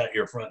walk out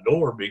your front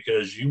door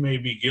because you may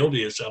be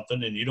guilty of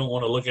something and you don't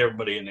want to look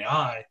everybody in the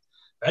eye,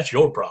 that's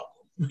your problem.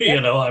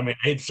 I mean,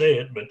 I hate to say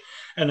it,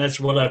 and that's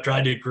what I've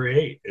tried to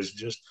create, is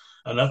just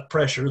enough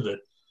pressure that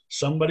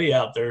somebody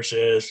out there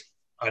says,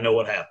 I know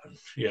what happened.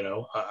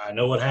 I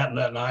know what happened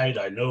that night.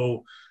 I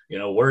know,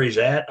 where he's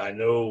at. I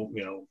know,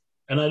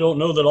 and I don't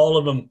know that all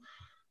of them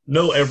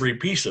know every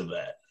piece of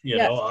that,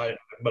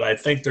 but I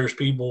think there's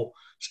people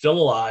still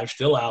alive,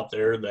 still out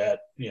there that,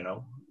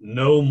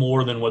 know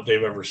more than what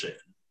they've ever said.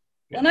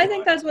 And I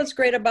think that's what's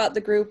great about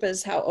the group,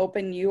 is how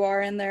open you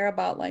are in there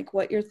about like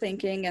what you're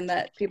thinking, and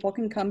that people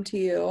can come to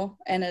you.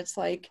 And it's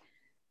like,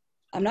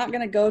 I'm not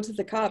going to go to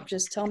the cop,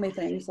 just tell me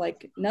things.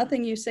 Like,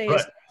 nothing you say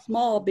is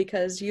small,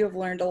 because you have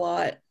learned a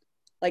lot.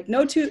 Like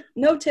no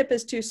tip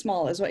is too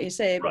small, is what you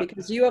say,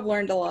 because you have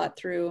learned a lot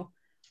through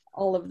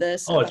all of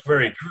this. Oh, it's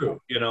very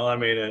true. I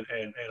mean,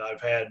 and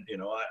I've had,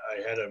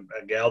 I had a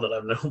gal that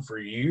I've known for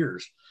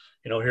years,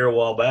 here a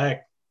while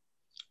back,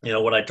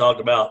 when I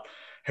talked about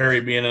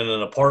Harry being in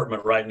an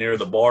apartment right near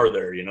the bar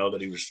there,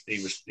 that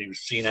he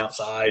was seen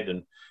outside,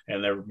 and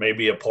there may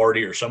be a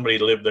party or somebody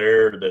lived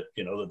there that,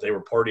 that they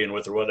were partying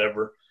with or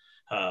whatever.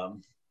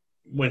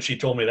 When she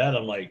told me that,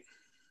 I'm like,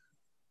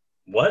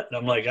 what? And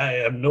I'm like, I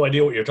have no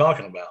idea what you're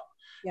talking about,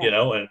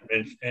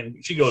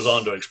 and she goes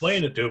on to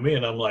explain it to me.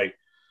 And I'm like,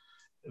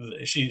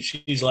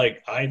 she's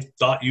like, I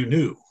thought you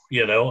knew,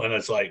 you know, and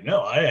it's like,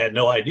 no, I had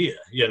no idea,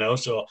 you know.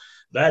 So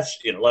that's,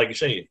 you know, like you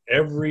say,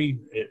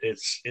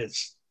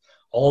 it's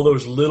all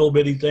those little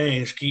bitty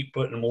things keep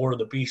putting more of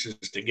the pieces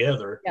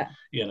together,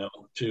 you know,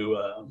 to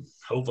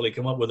hopefully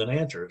come up with an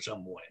answer at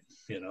some point,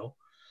 you know.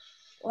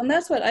 Well, and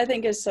that's what I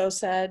think is so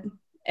sad.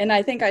 And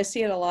I think I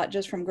see it a lot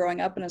just from growing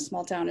up in a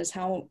small town, is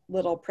how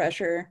little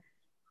pressure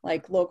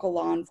like local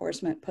law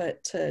enforcement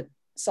put to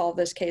solve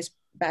this case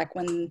back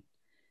when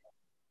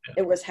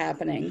it was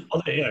happening.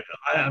 Well, yeah,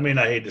 I mean,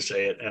 I hate to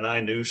say it, and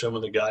I knew some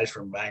of the guys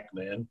from back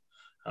then.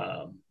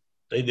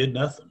 They did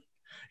nothing.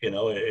 You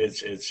know,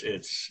 it's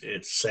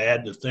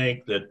sad to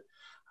think that,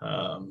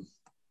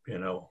 you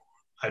know,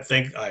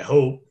 I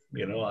hope,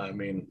 you know, I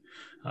mean,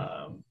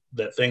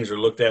 that things are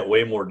looked at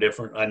way more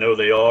different. I know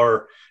they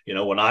are. You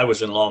know, when I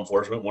was in law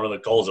enforcement, one of the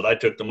calls that I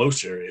took the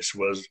most serious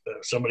was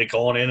somebody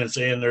calling in and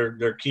saying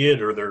their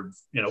kid or their,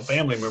 you know,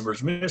 family member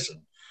is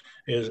missing.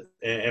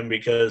 And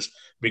because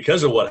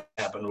of what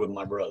happened with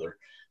my brother,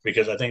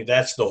 because I think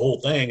that's the whole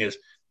thing, is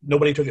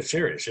nobody took it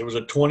serious. It was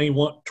a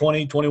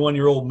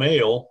 21-year-old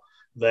male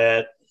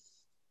that,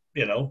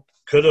 you know,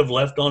 could have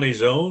left on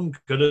his own,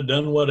 could have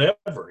done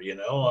whatever, you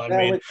know. I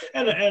mean,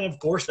 and of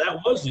course that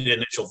was the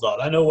initial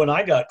thought. I know when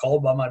I got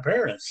called by my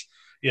parents,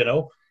 you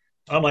know,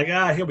 I'm like,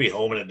 he'll be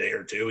home in a day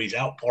or two. He's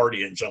out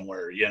partying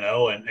somewhere, you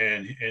know, and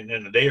in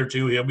a day or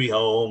two he'll be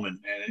home, and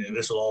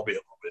this will all be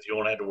over with. You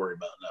won't have to worry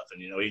about nothing,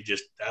 you know. He's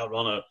just out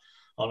on a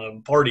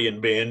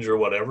partying binge or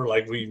whatever,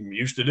 like we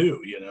used to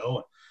do, you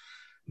know.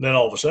 And then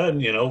all of a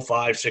sudden, you know,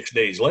 5-6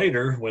 days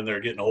later, when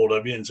they're getting a hold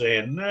of you and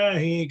saying, nah,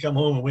 he ain't come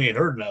home and we ain't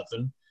heard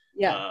nothing.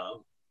 Yeah.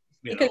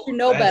 You because know, you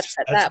know better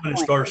at that that's when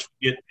point. it starts to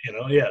get, you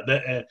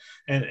know,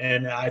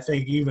 and I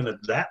think even at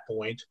that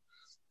point,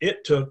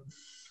 it took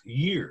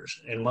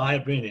years, in my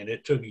opinion,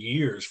 it took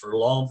years for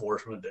law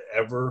enforcement to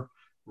ever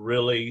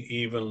really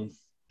even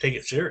take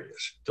it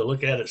serious, to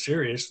look at it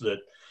serious, that,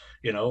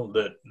 you know,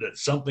 that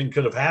something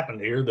could have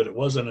happened here, that it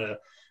wasn't a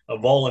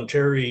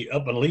voluntary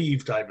up and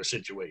leave type of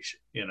situation.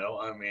 You know,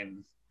 I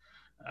mean,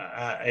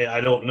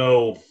 I don't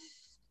know.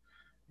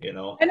 You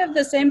know, kind of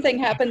the same thing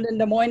happened in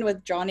Des Moines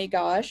with Johnny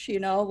Gosch, you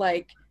know,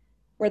 like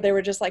where they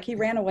were just like, he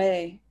ran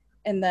away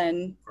and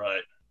then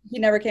he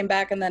never came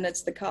back. And then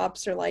it's the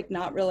cops are like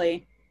not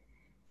really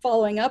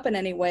following up in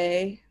any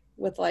way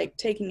with like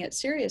taking it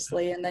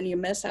seriously. And then you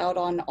miss out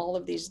on all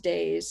of these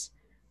days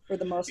where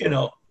the most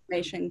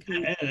information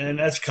can. And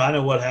that's kind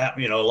of what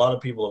happened. You know, a lot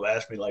of people have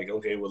asked me like,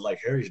 okay, with like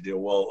Harry's deal,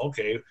 well,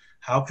 okay,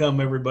 how come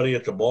everybody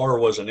at the bar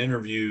wasn't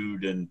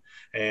interviewed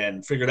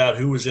and figured out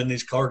who was in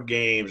these card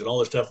games and all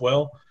this stuff?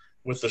 Well,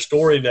 with the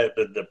story that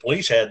the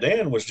police had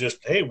then was just,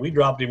 hey, we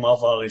dropped him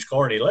off on his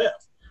car and he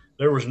left.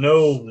 There was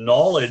no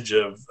knowledge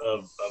of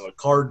a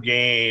card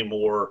game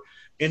or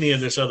any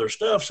of this other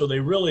stuff. So they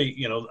really,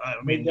 you know,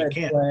 I mean, you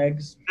can't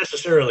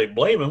necessarily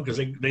blame them because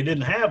they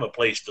didn't have a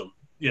place to,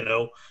 you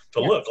know,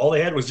 to look. All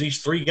they had was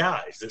these three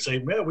guys that say,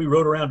 man, we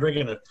rode around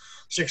drinking a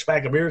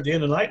 6-pack of beer at the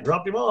end of the night and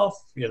dropped him off,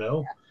 you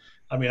know.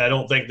 I mean, I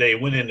don't think they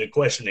went into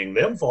questioning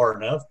them far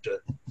enough to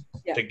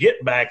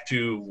get back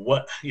to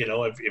what, you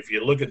know, if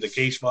you look at the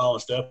case file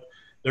and stuff,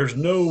 there's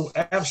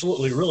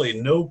absolutely really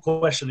no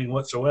questioning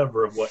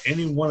whatsoever of what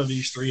any one of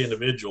these three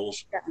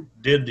individuals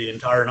did the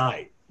entire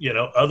night, you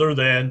know, other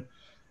than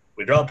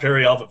we dropped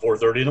Harry off at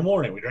 4:30 in the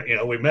morning.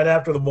 We met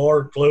after the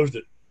bar closed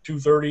at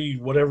 2:30,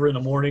 whatever in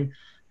the morning,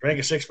 drank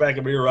a 6-pack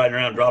of beer, riding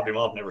around, dropped him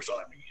off, never saw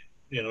him again.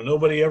 You know,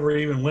 nobody ever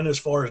even went as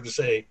far as to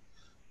say,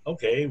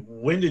 okay,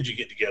 when did you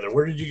get together?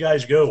 Where did you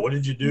guys go? What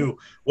did you do?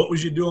 What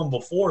was you doing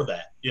before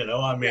that? You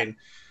know, I mean,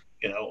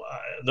 you know,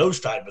 those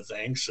type of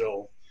things.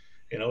 So,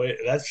 you know,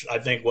 that's, I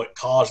think, what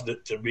caused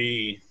it to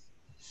be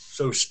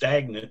so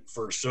stagnant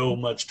for so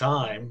much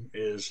time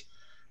is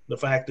the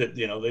fact that,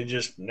 you know, they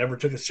just never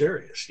took it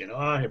serious. You know,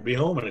 I'll be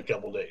home in a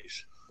couple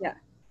days. Yeah.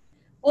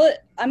 Well,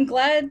 I'm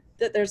glad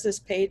that there's this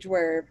page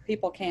where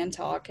people can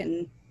talk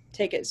and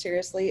take it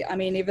seriously. I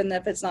mean, even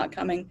if it's not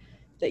coming,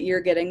 that you're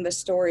getting the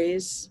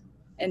stories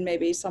and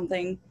maybe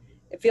something,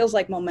 it feels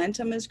like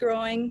momentum is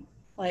growing.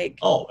 Like,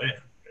 oh, yeah.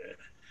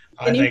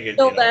 Can you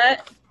feel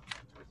that?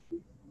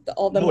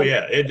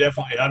 Yeah, it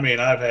definitely. I mean,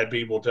 I've had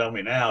people tell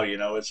me now, you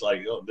know, it's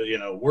like, you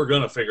know, we're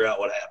going to figure out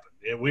what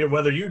happened.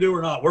 Whether you do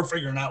or not, we're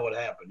figuring out what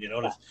happened. You know,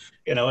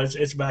 and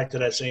it's back to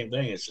that same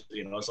thing. It's,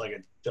 you know, it's like I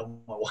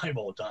tell my wife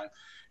all the time.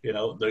 You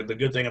know, the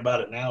good thing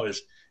about it now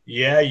is,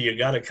 you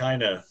got to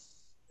kind of,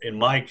 in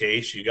my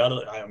case, you got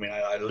to. I mean,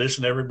 I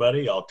listen to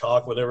everybody. I'll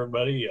talk with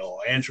everybody.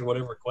 I'll answer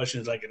whatever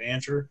questions I can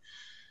answer.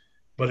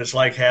 But it's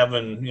like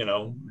having, you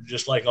know,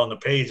 just like on the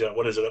page,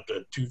 what is it, up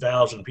to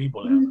 2,000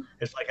 people now? Mm-hmm.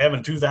 It's like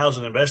having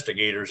 2,000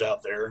 investigators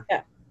out there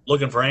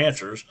looking for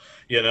answers,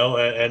 you know,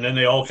 and then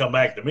they all come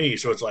back to me.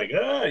 So it's like,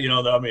 you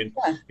know, I mean,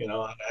 you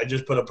know, I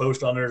just put a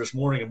post on there this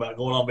morning about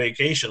going on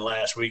vacation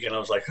last week, and I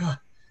was like,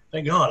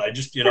 thank God. I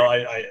just, you know,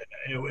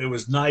 it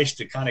was nice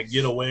to kind of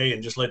get away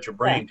and just let your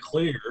brain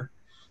clear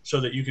so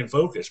that you can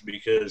focus,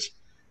 because,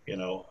 you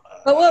know,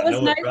 but what was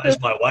nice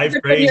drives my wife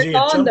crazy.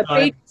 The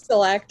page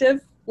still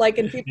active. like,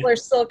 and people are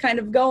still kind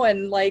of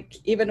going, like,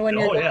 even when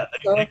you're yeah,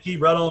 they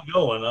keep right on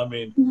going. I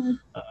mean,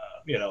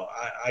 you know,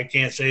 I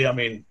can't say, I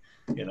mean,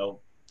 you know,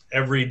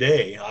 every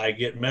day I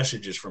get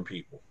messages from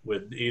people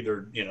with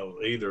either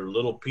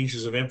little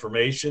pieces of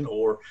information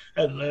or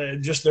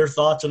just their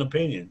thoughts and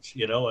opinions,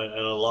 you know, and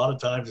a lot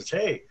of times it's,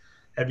 hey,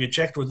 have you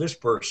checked with this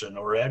person,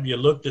 or have you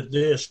looked at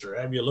this, or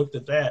have you looked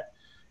at that,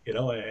 you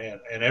know,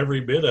 and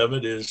every bit of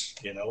it is,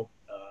 you know,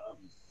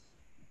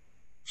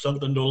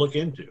 something to look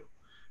into,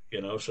 you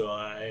know. So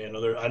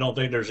I don't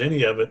think there's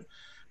any of it,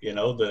 you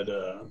know,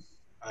 that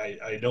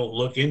I don't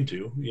look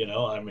into, you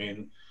know. I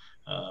mean,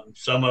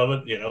 some of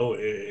it, you know,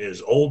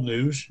 is old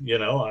news, you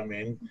know. I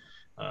mean,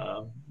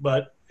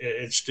 but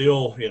it's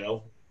still, you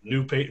know,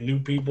 new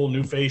people,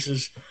 new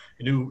faces,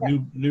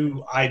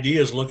 new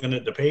ideas looking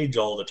at the page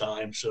all the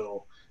time.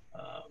 So,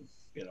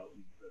 you know,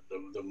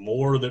 the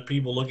more that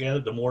people look at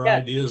it, the more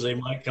ideas they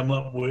might come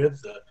up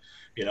with.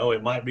 You know,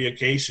 it might be a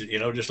case, you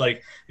know, just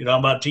like, you know,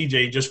 about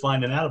TJ just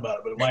finding out about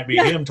it, but it might be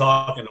him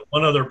talking to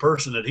one other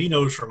person that he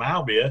knows from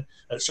Albia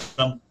at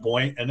some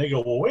point, and they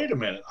go, well, wait a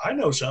minute, I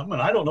know something,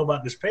 and I don't know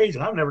about this page,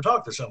 and I've never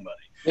talked to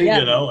somebody. Yeah.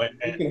 You know,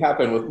 it can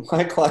happen with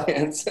my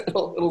clients.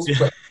 It'll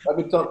spread. I've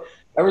been told,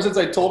 ever since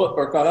I told it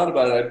or found out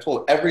about it, I've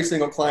told every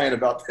single client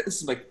about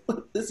this. I'm like,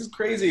 this is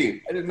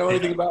crazy. I didn't know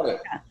anything about it.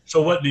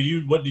 So what do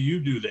you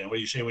do then? What do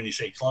you say when you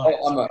say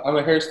clients? I'm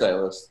a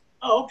hairstylist.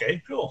 Oh,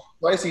 okay, cool.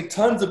 So I see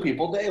tons of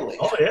people daily.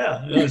 Oh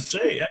yeah, let's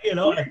say, you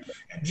know,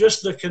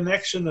 just the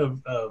connection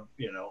of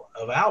you know,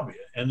 of Albia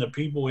and the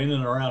people in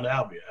and around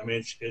Albia. I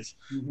mean, it's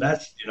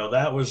that's, you know,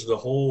 that was the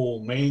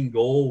whole main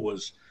goal,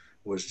 was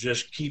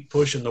just keep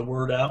pushing the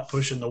word out,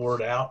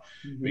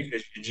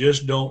 because you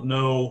just don't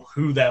know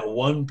who that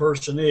one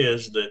person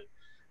is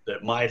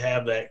that might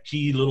have that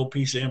key little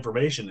piece of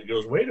information that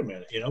goes, wait a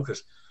minute, you know,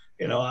 because,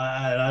 you know,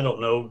 I don't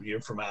know,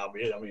 you're from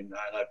Albia. I mean,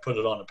 I put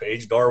it on the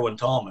page, Darwin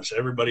Thomas.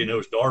 Everybody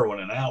knows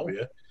Darwin in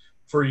Albia.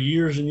 For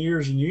years and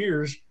years and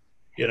years,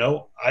 you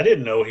know, I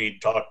didn't know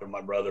he'd talked to my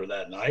brother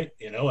that night,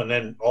 you know, and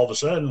then all of a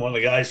sudden one of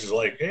the guys is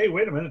like, hey,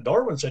 wait a minute,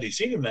 Darwin said he'd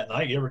seen him that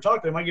night. You ever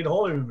talked to him? I get a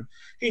hold of him.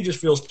 He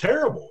just feels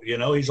terrible, you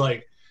know. He's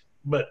like,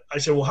 but I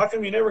said, well, how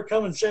come you never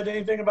come and said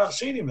anything about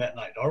seeing him that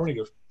night, Darwin? He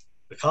goes,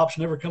 the cops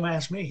never come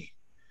ask me.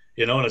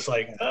 You know, and it's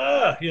like,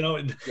 you know,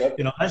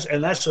 you know,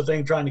 that's the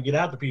thing, trying to get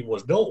out to people,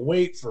 is don't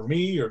wait for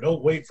me or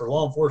don't wait for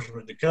law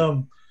enforcement to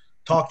come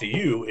talk to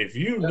you. If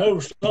you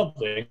know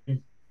something,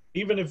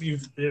 even if you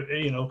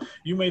know,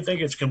 you may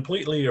think it's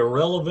completely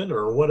irrelevant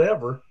or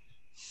whatever,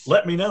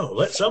 let me know,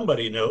 let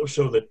somebody know,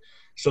 so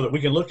that we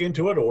can look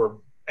into it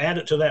or add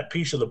it to that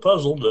piece of the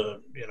puzzle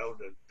to, you know,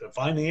 to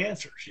find the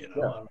answers, you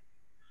know.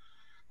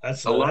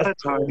 That's a lot of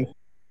times.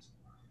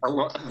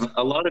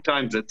 A lot of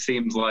times it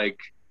seems like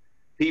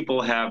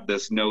people have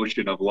this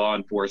notion of law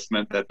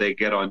enforcement that they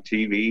get on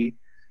TV,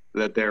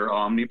 that they're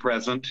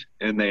omnipresent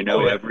and they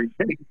know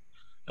everything.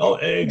 Oh,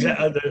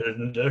 exactly.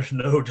 There's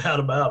no doubt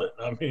about it.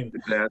 I mean,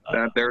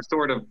 that they're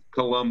sort of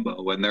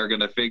Columbo, and they're going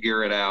to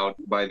figure it out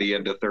by the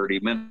end of 30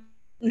 minutes.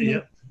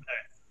 Yeah.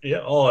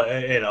 Yeah. Oh,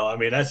 you know, I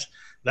mean,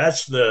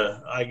 that's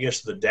the, I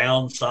guess, the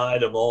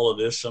downside of all of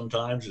this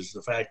sometimes, is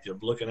the fact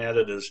of looking at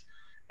it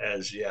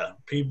as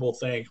people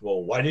think,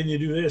 well, why didn't you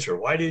do this, or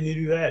why didn't you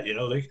do that? You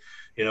know, they,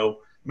 you know,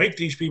 make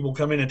these people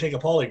come in and take a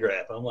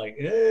polygraph. I'm like,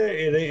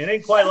 it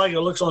ain't quite like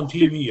it looks on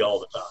TV all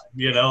the time.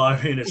 You know, I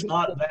mean, it's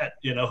not that,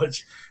 you know,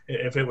 it's,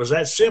 if it was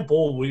that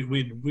simple,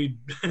 we'd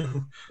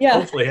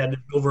hopefully had it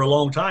over a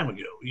long time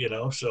ago, you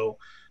know? So,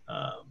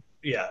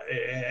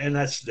 and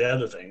that's the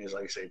other thing, is,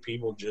 like I say,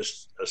 people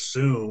just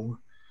assume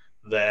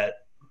that,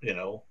 you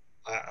know,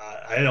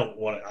 I don't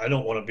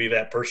want to be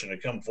that person to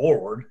come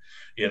forward.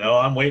 You know,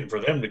 I'm waiting for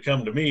them to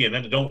come to me, and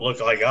then it don't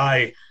look like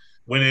I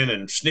went in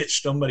and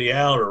snitched somebody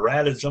out or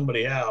ratted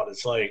somebody out.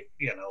 It's like,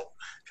 you know,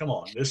 come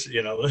on, this,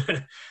 you know,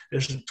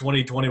 this is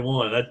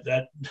 2021.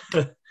 That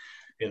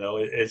you know,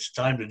 it's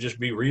time to just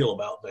be real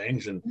about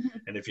things. And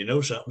if you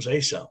know something, say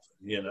something,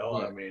 you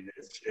know. I mean,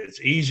 it's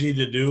easy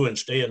to do and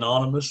stay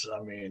anonymous.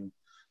 I mean,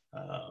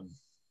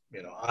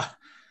 you know,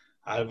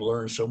 I've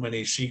learned so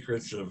many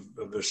secrets of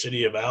the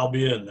city of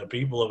Albia and the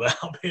people of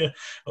Albia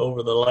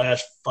over the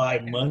last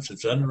 5 months.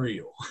 It's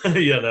unreal,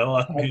 you know.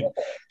 I mean,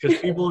 because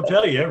people will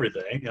tell you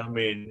everything. I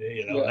mean,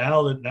 you know,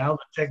 now that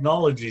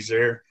technology's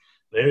there,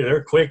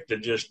 they're quick to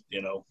just,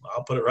 you know,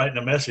 I'll put it right in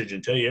a message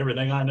and tell you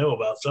everything I know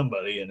about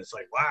somebody, and it's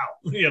like, wow,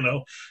 you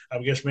know. I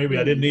guess maybe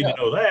I didn't need to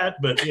know that,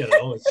 but, you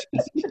know,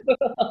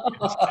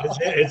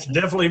 it's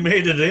definitely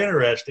made it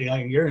interesting. I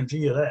can guarantee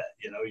you that.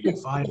 You know, you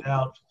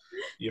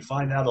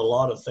find out a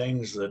lot of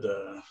things that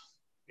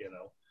you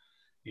know,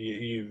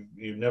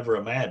 you never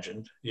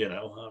imagined, you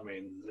know. I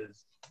mean,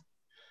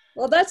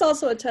 well, that's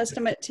also a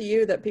testament to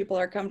you that people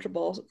are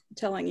comfortable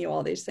telling you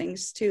all these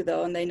things too,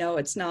 though, and they know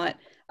it's not,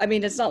 I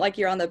mean, it's not like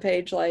you're on the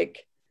page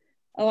like,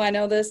 oh, I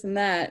know this and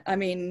that. I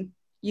mean,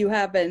 you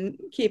have been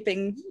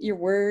keeping your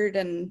word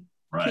and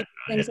keeping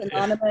things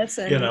anonymous.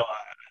 And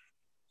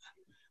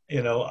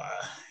you know,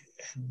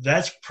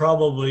 that's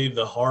probably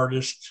the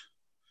hardest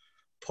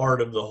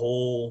part of the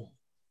whole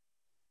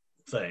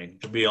thing,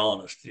 to be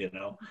honest. You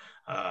know,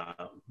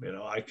 You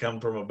know, I come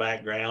from a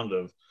background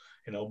of,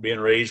 you know, being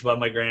raised by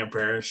my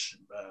grandparents,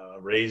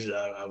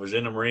 I was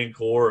in the Marine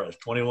Corps. I was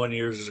 21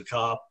 years as a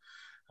cop.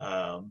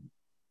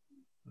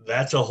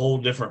 That's a whole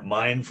different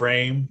mind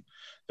frame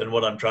than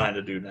what I'm trying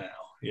to do now.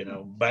 You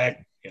know,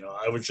 back, you know,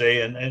 I would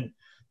say, and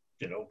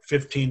you know,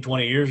 15,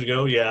 20 years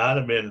ago, yeah, I'd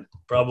have been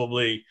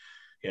probably,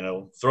 you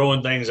know,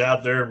 throwing things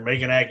out there,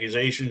 making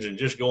accusations and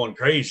just going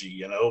crazy,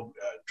 you know,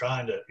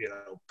 trying to, you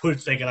know,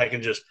 thinking I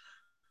can just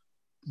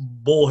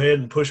bullhead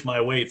and push my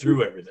way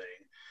through everything.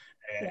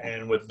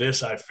 And with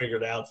this, I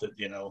figured out that,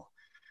 you know,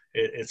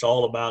 it's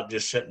all about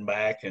just sitting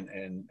back and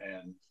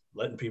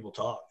letting people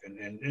talk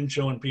and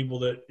showing people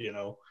that, you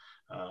know,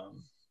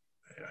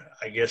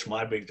 I guess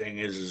my big thing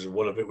is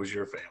what if it was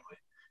your family,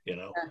 you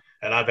know?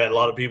 And I've had a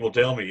lot of people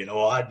tell me, you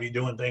know, I'd be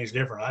doing things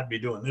different. I'd be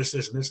doing this,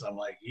 and this. And I'm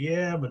like,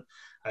 yeah, but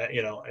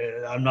you know,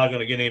 I'm not going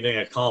to get anything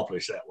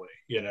accomplished that way.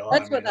 You know,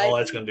 that's all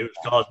that's going to do is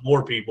cause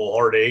more people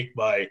heartache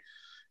by,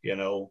 you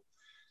know,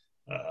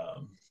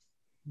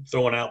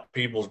 throwing out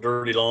people's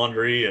dirty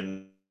laundry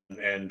and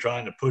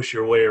trying to push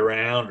your way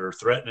around or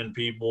threatening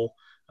people.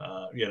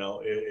 You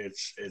know,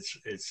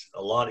 it's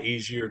a lot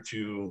easier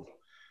to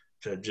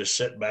just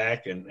sit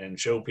back and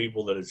show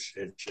people that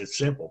it's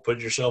simple. Put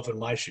yourself in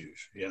my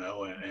shoes, you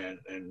know,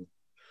 and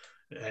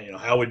you know,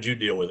 how would you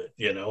deal with it?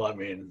 You know, I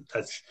mean,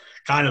 that's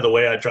kind of the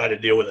way I try to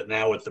deal with it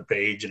now with the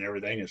page and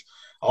everything is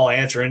I'll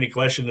answer any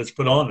question that's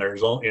put on there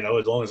as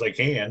long as I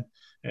can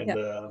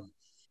and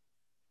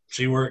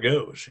see where it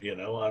goes. You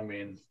know, I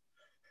mean,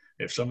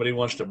 if somebody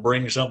wants to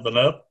bring something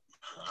up,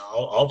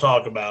 I'll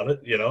talk about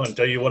it, you know, and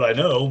tell you what I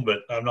know, but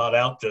I'm not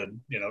out to,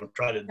 you know,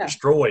 try to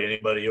destroy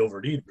anybody over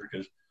it either,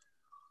 because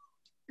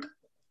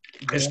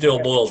it still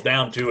boils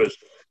down to is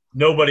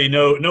nobody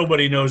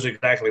knows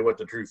exactly what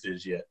the truth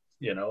is yet,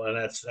 you know, and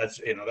that's,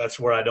 you know, that's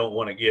where I don't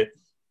want to get,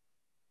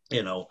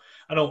 you know,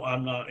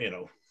 I'm not, you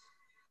know,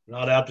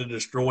 not out to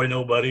destroy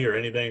nobody or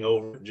anything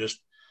over it, just,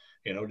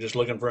 you know, just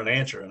looking for an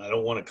answer. And I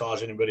don't want to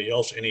cause anybody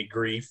else any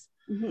grief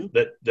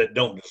that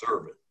don't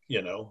deserve it.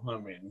 You know, I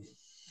mean,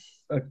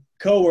 a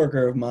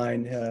coworker of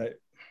mine,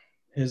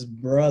 his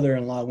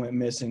brother-in-law went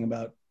missing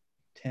about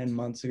 10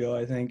 months ago,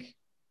 I think.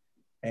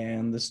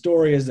 And the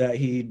story is that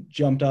he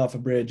jumped off a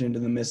bridge into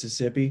the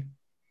Mississippi.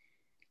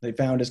 They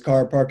found his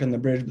car parked on the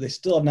bridge, but they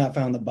still have not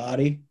found the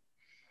body.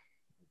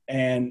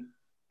 And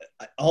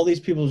all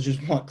these people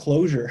just want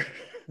closure.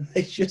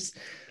 They just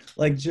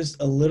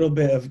a little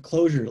bit of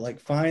closure, like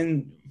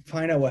find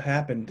out what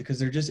happened, because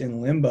they're just in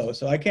limbo.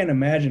 So I can't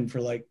imagine for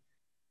like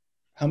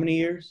how many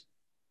years?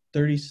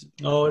 30.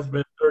 Oh, it's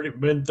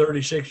been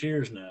 36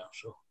 years now.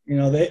 So, you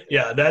know,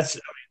 that's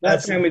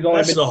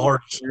the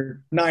hardest.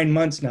 9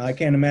 months now. I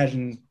can't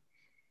imagine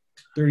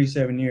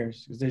 37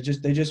 years,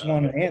 because they just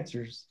want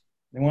answers.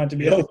 They want it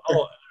to be over.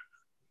 Oh,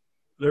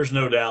 there's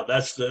no doubt.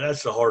 That's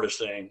the hardest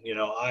thing. You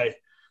know,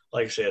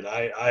 like I said,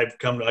 I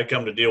come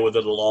to deal with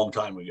it a long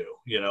time ago.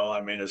 You know,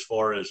 I mean, as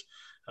far as,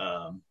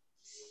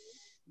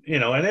 you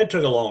know, and it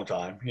took a long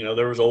time. You know,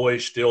 there was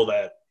always still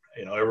that,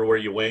 you know, everywhere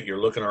you went,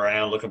 you're looking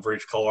around, looking for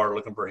his car,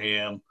 looking for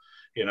him,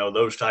 you know,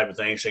 those type of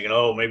things, thinking,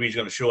 oh, maybe he's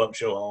going to show up and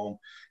show home.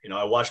 You know,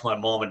 I watched my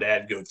mom and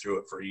dad go through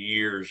it for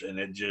years, and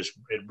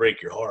it'd break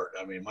your heart.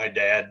 I mean, my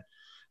dad,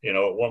 you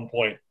know, at one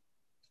point,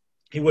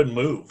 he wouldn't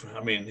move.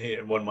 I mean,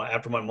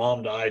 after my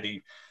mom died,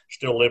 he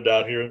still lived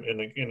out here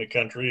in the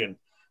country,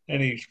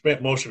 and he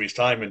spent most of his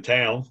time in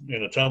town,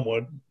 in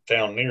Ottumwa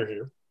town near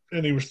here.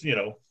 And he was, you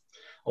know,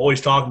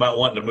 always talking about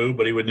wanting to move,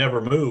 but he would never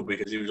move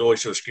because he was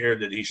always so scared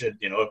that he said,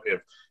 you know,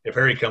 if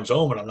Harry comes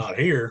home and I'm not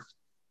here,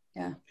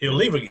 he'll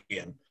leave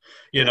again,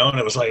 you know. And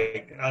it was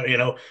like, you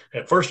know,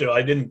 at first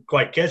I didn't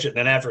quite catch it. And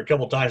then after a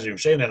couple of times he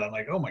was saying that, I'm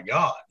like, oh my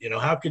God, you know,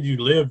 how could you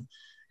live,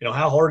 you know,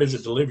 how hard is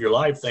it to live your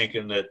life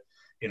thinking that,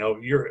 you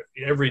know,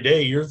 every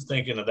day you're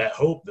thinking of that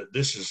hope that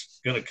this is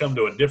going to come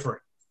to a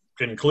different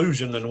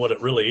conclusion than what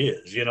it really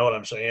is. You know what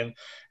I'm saying?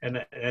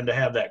 And to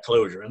have that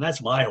closure. And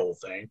that's my whole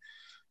thing.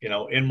 You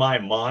know, in my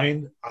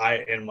mind,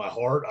 in my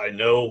heart, I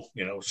know,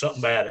 you know,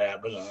 something bad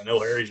happened. I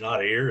know Harry's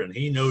not here, and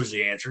he knows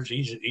the answers.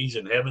 He's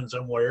in heaven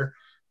somewhere.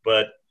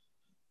 But,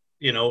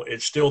 you know,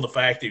 it's still the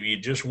fact that you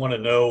just want to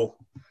know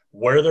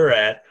where they're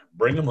at,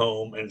 bring them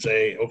home, and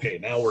say, okay,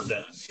 now we're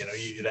done. You know,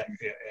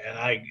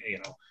 you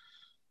know,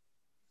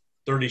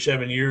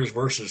 37 years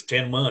versus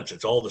 10 months,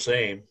 it's all the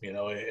same. You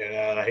know,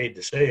 and I hate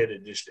to say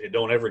it, it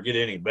don't ever get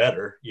any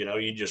better. You know,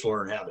 you just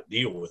learn how to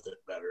deal with it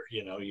better.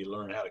 You know, you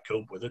learn how to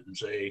cope with it and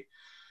say,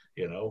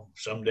 you know,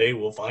 someday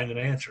we'll find an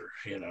answer,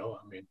 you know.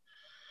 I mean,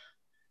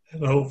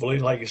 and hopefully,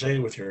 like you say,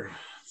 with your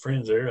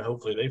friends there,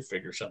 hopefully they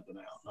figure something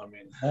out. I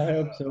mean, I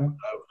hope so.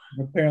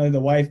 Apparently the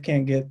wife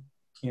can't get,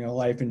 you know,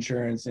 life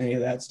insurance, any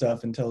of that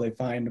stuff until they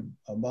find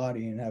a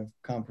body and have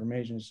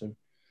confirmation. So,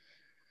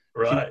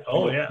 right.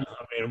 Oh yeah.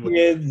 I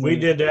mean, we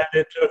did that.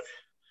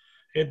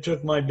 It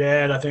took my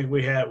dad, I think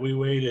we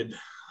waited,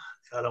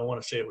 I don't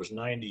want to say it was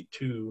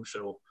 92.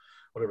 So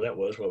whatever that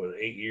was, what was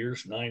it, 8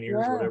 years, 9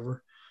 years,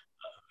 whatever.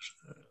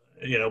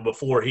 You know,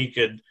 before he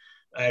could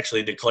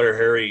actually declare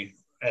Harry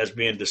as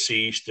being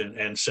deceased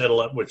and settle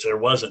up, which there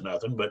wasn't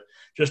nothing, but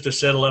just to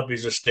settle up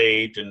his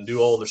estate and do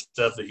all the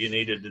stuff that you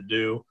needed to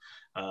do.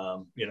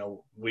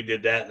 We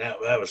did that, and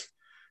that was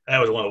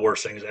one of the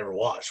worst things I ever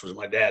watched, was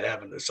my dad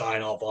having to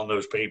sign off on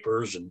those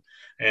papers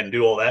and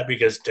do all that,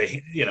 because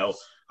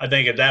I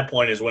think at that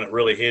point is when it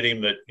really hit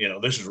him that,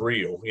 this is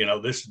real,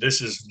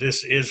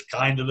 this is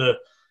kind of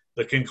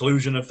the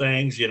conclusion of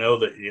things,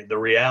 the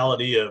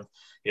reality of,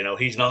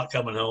 he's not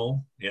coming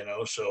home,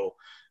 so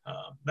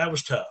that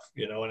was tough,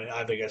 and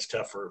I think that's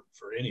tough for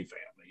any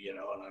family, and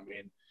I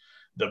mean,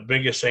 the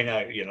biggest thing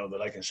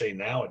that I can say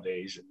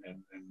nowadays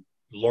and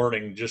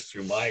learning just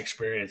through my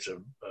experience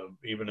of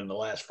even in the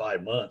last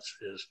 5 months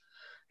is,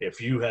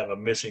 if you have a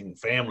missing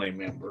family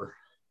member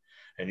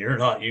and you're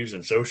not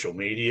using social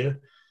media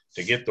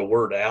to get the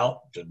word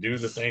out, to do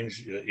the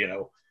things,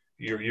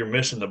 you're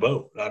missing the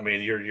boat. I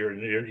mean, you're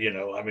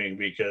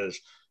because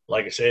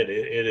like I said,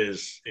 it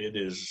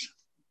is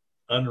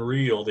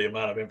unreal the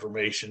amount of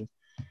information,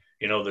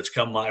 that's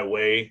come my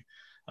way,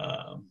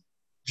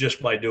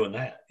 just by doing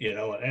that,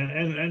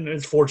 and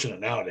it's fortunate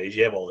nowadays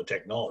you have all the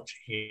technology,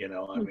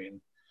 I mean.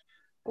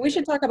 We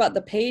should talk about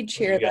the page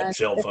here. You got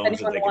cell phones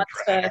that they can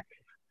track.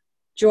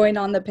 Join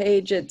on the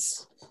page.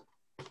 It's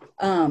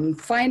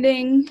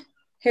Finding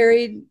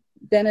Harry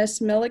Dennis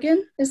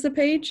Milligan is the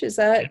page. Is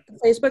that the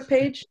Facebook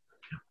page?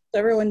 So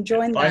everyone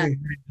join that. Finding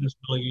Harry Dennis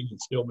Milligan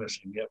is still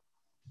missing. Yep.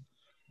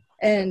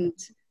 And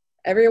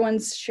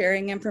everyone's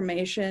sharing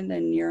information,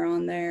 and you're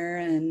on there.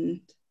 And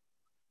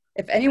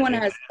if anyone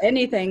has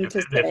anything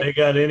to say, if they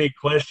got any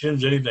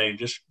questions, anything,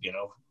 just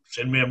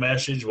send me a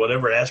message,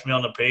 whatever. Ask me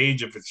on the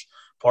page if it's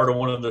part of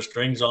one of the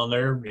strings on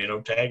there.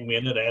 Tag me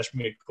in it, ask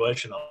me a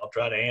question, I'll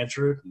try to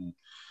answer it. And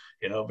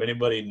if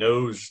anybody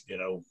knows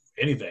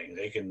anything,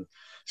 they can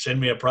send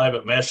me a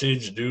private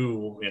message,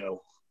 do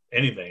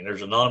anything.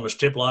 There's an anonymous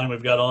tip line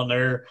we've got on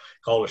there.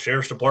 Call the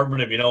sheriff's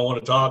department if you don't want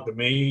to talk to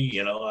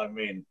me. I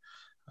mean,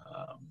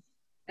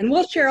 and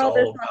we'll share all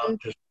this on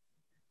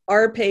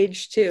our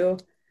page too.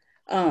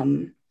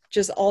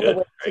 Just all the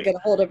ways to get a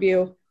hold of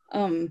you.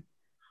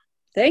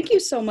 Thank you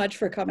so much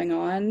for coming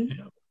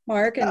on,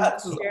 Mark and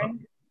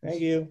Sharon. Thank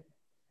you.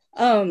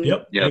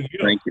 Yep. Thank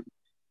you.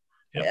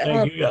 Yep,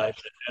 thank you guys.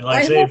 And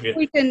like I say, if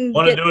you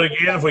want to do it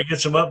again, if we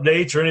get some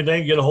updates or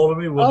anything, get a hold of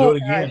me. We'll do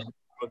it again.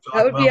 We'll talk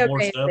that would about be more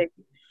amazing. stuff.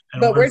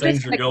 But we're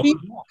just going to keep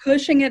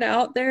pushing it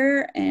out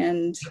there,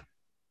 and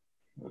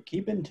we'll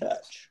keep in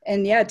touch.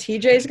 And yeah,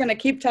 TJ's going to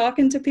keep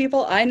talking to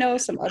people. I know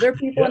some other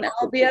people in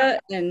Albia,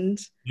 and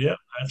yeah,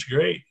 that's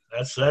great.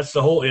 That's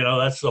the whole,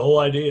 that's the whole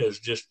idea, is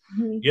just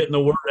getting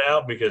the word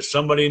out, because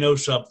somebody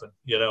knows something,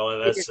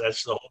 and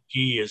that's the whole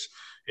key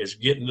is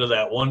getting to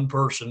that one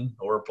person,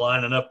 or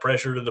applying enough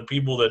pressure to the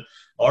people that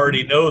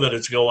already know that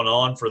it's going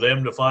on, for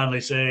them to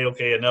finally say,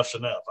 okay, enough's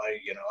enough. I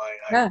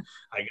got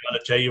to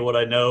tell you what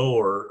I know,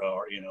 or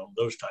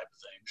those type of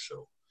things.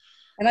 So,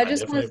 and I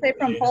just want to say,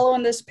 from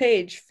following this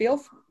page,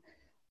 feel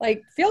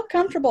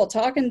comfortable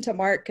talking to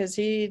Mark, because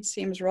he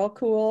seems real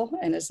cool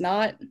and is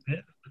not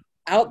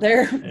out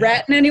there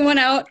ratting anyone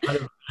out.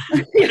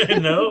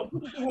 No,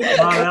 I'm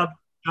not out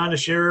trying to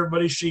share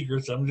everybody's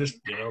secrets. I'm just,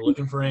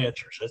 looking for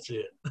answers. That's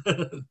it.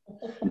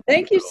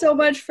 Thank you so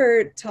much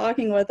for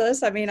talking with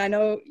us. I mean, I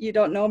know you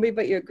don't know me,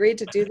 but you agreed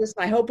to do this.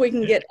 I hope we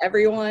can get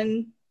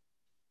everyone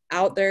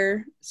out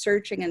there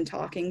searching and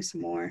talking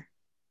some more.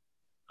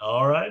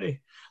 All righty.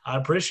 I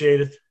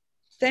appreciate it.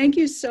 Thank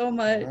you so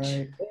much.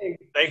 Right.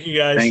 Thank you,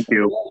 guys. Thank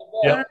you.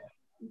 Yep.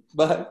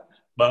 Bye.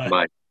 Bye.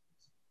 Bye.